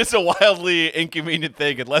 It is a wildly inconvenient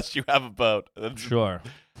thing unless you have a boat. Sure.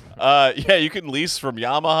 Yeah, you can lease from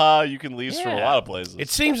Yamaha. You can lease from a lot of places. It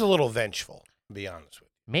seems a little vengeful, to be honest with you.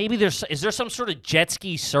 Maybe is there some sort of jet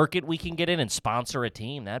ski circuit we can get in and sponsor a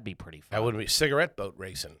team? That'd be pretty fun. That would be cigarette boat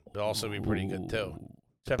racing. Would also be pretty good too.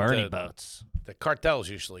 Except Bernie boats. The cartels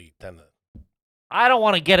usually tend to. I don't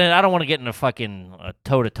want to get in a fucking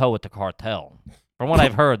toe to toe with the cartel. From what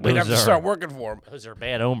I've heard, We'd have to start working for them. Those are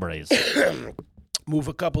bad hombres. Move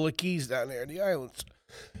a couple of keys down there in the islands.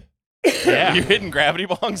 Yeah. You hitting gravity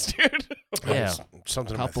bongs, dude? Yeah.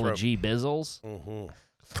 Something A couple of G-bizzles. Mm-hmm.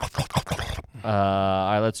 All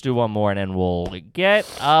right, let's do one more, and then we'll get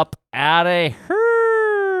up out of here.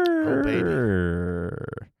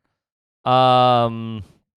 Oh, baby.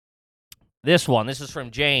 This is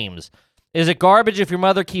from James. Is it garbage if your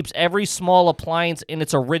mother keeps every small appliance in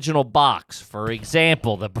its original box? For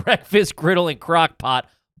example, the breakfast griddle and crock pot,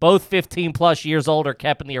 both 15-plus years old, are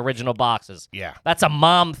kept in the original boxes. Yeah. That's a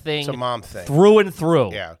mom thing. It's a mom thing. Through and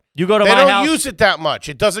through. Yeah. You go to they my don't house. use it that much.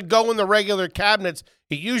 It doesn't go in the regular cabinets.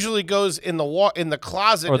 It usually goes in the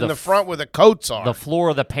closet Or in the the front where the coats are. the floor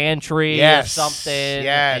of the pantry Yes. or something.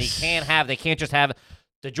 Yes. And they can't just have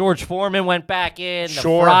the George Foreman went back in, the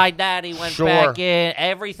Sure. Fried Daddy went Sure. back in,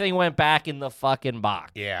 everything went back in the fucking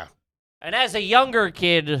box. Yeah. And as a younger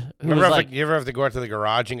kid who You was ever, like, you ever have to go out to the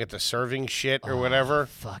garage and get the serving shit or whatever?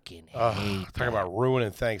 fucking Oh, hate talking about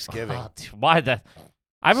ruining Thanksgiving. why the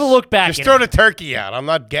I look back Just at throw the turkey out. I'm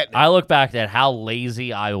not getting it. I look back at how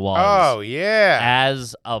lazy I was Oh, yeah.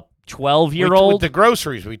 as a 12-year-old. With the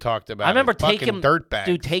groceries we talked about. I remember Fucking taking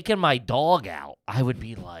dirtbag. taking my dog out. I would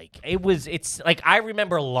be like, it's like I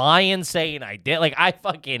remember lying, saying I did. Like I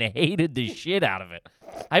fucking hated the shit out of it.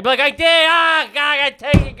 I'd be like, I did. Ah, God, I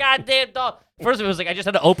take a goddamn dog. First of all, it was like I just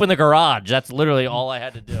had to open the garage. That's literally all I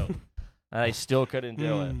had to do. And I still couldn't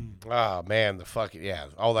do it. Oh, man,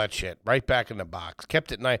 all that shit. Right back in the box.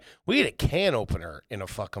 Kept it nice. We had a can opener in a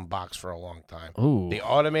fucking box for a long time. Ooh. The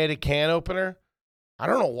automated can opener? I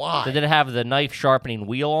don't know why. Did it have the knife sharpening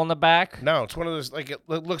wheel on the back? No, it's one of those, like, it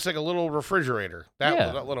looks like a little refrigerator.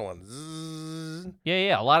 That little one. Zzz.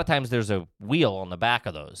 Yeah. A lot of times there's a wheel on the back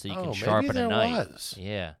of those that you can sharpen maybe there a knife. was.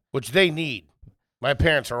 Yeah. Which they need. My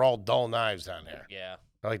parents are all dull knives down there. Yeah.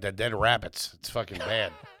 They're like the dead rabbits. It's fucking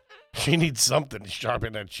bad. She needs something to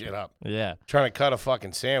sharpen that shit up. Yeah. Trying to cut a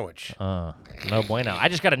fucking sandwich. No bueno. I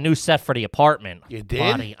just got a new set for the apartment. You did?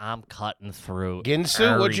 Buddy, I'm cutting through.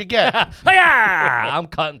 Ginsu, what'd you get? Yeah! I'm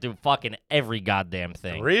cutting through fucking every goddamn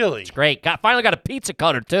thing. Really? It's great. Finally got a pizza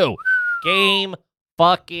cutter, too. Game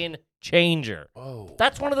fucking changer. Whoa.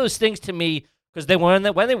 That's one of those things to me, because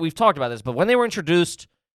we've talked about this, but when they were introduced,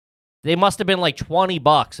 they must have been like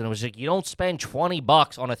 $20, and it was like, you don't spend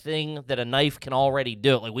 $20 on a thing that a knife can already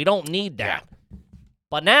do. Like, we don't need that. Yeah.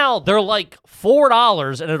 But now they're like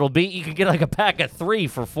 $4, and you can get like a pack of 3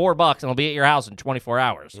 for $4, and it'll be at your house in 24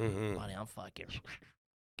 hours. Mm-hmm. Buddy, I'm fucking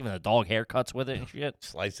giving the dog haircuts with it and shit.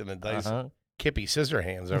 Slicing and dicing. Kippy scissor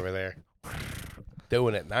hands over there.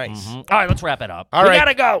 Doing it nice. Mm-hmm. All right, let's wrap it up. All we right.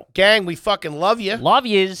 gotta go. Gang, we fucking love you. Love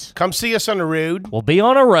yous. Come see us on the road. We'll be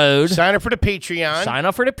on a road. Sign up for the Patreon. Sign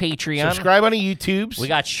up for the Patreon. Subscribe on the YouTubes. We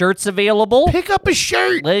got shirts available. Pick up a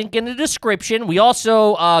shirt. Link in the description. We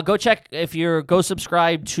also go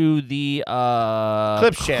subscribe to the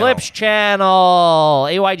Clips channel.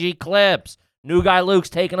 AYG Clips. New guy Luke's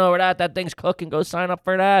taking over that. That thing's cooking. Go sign up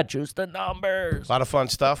for that. Choose the numbers. A lot of fun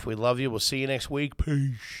stuff. We love you. We'll see you next week.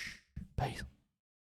 Peace. Peace.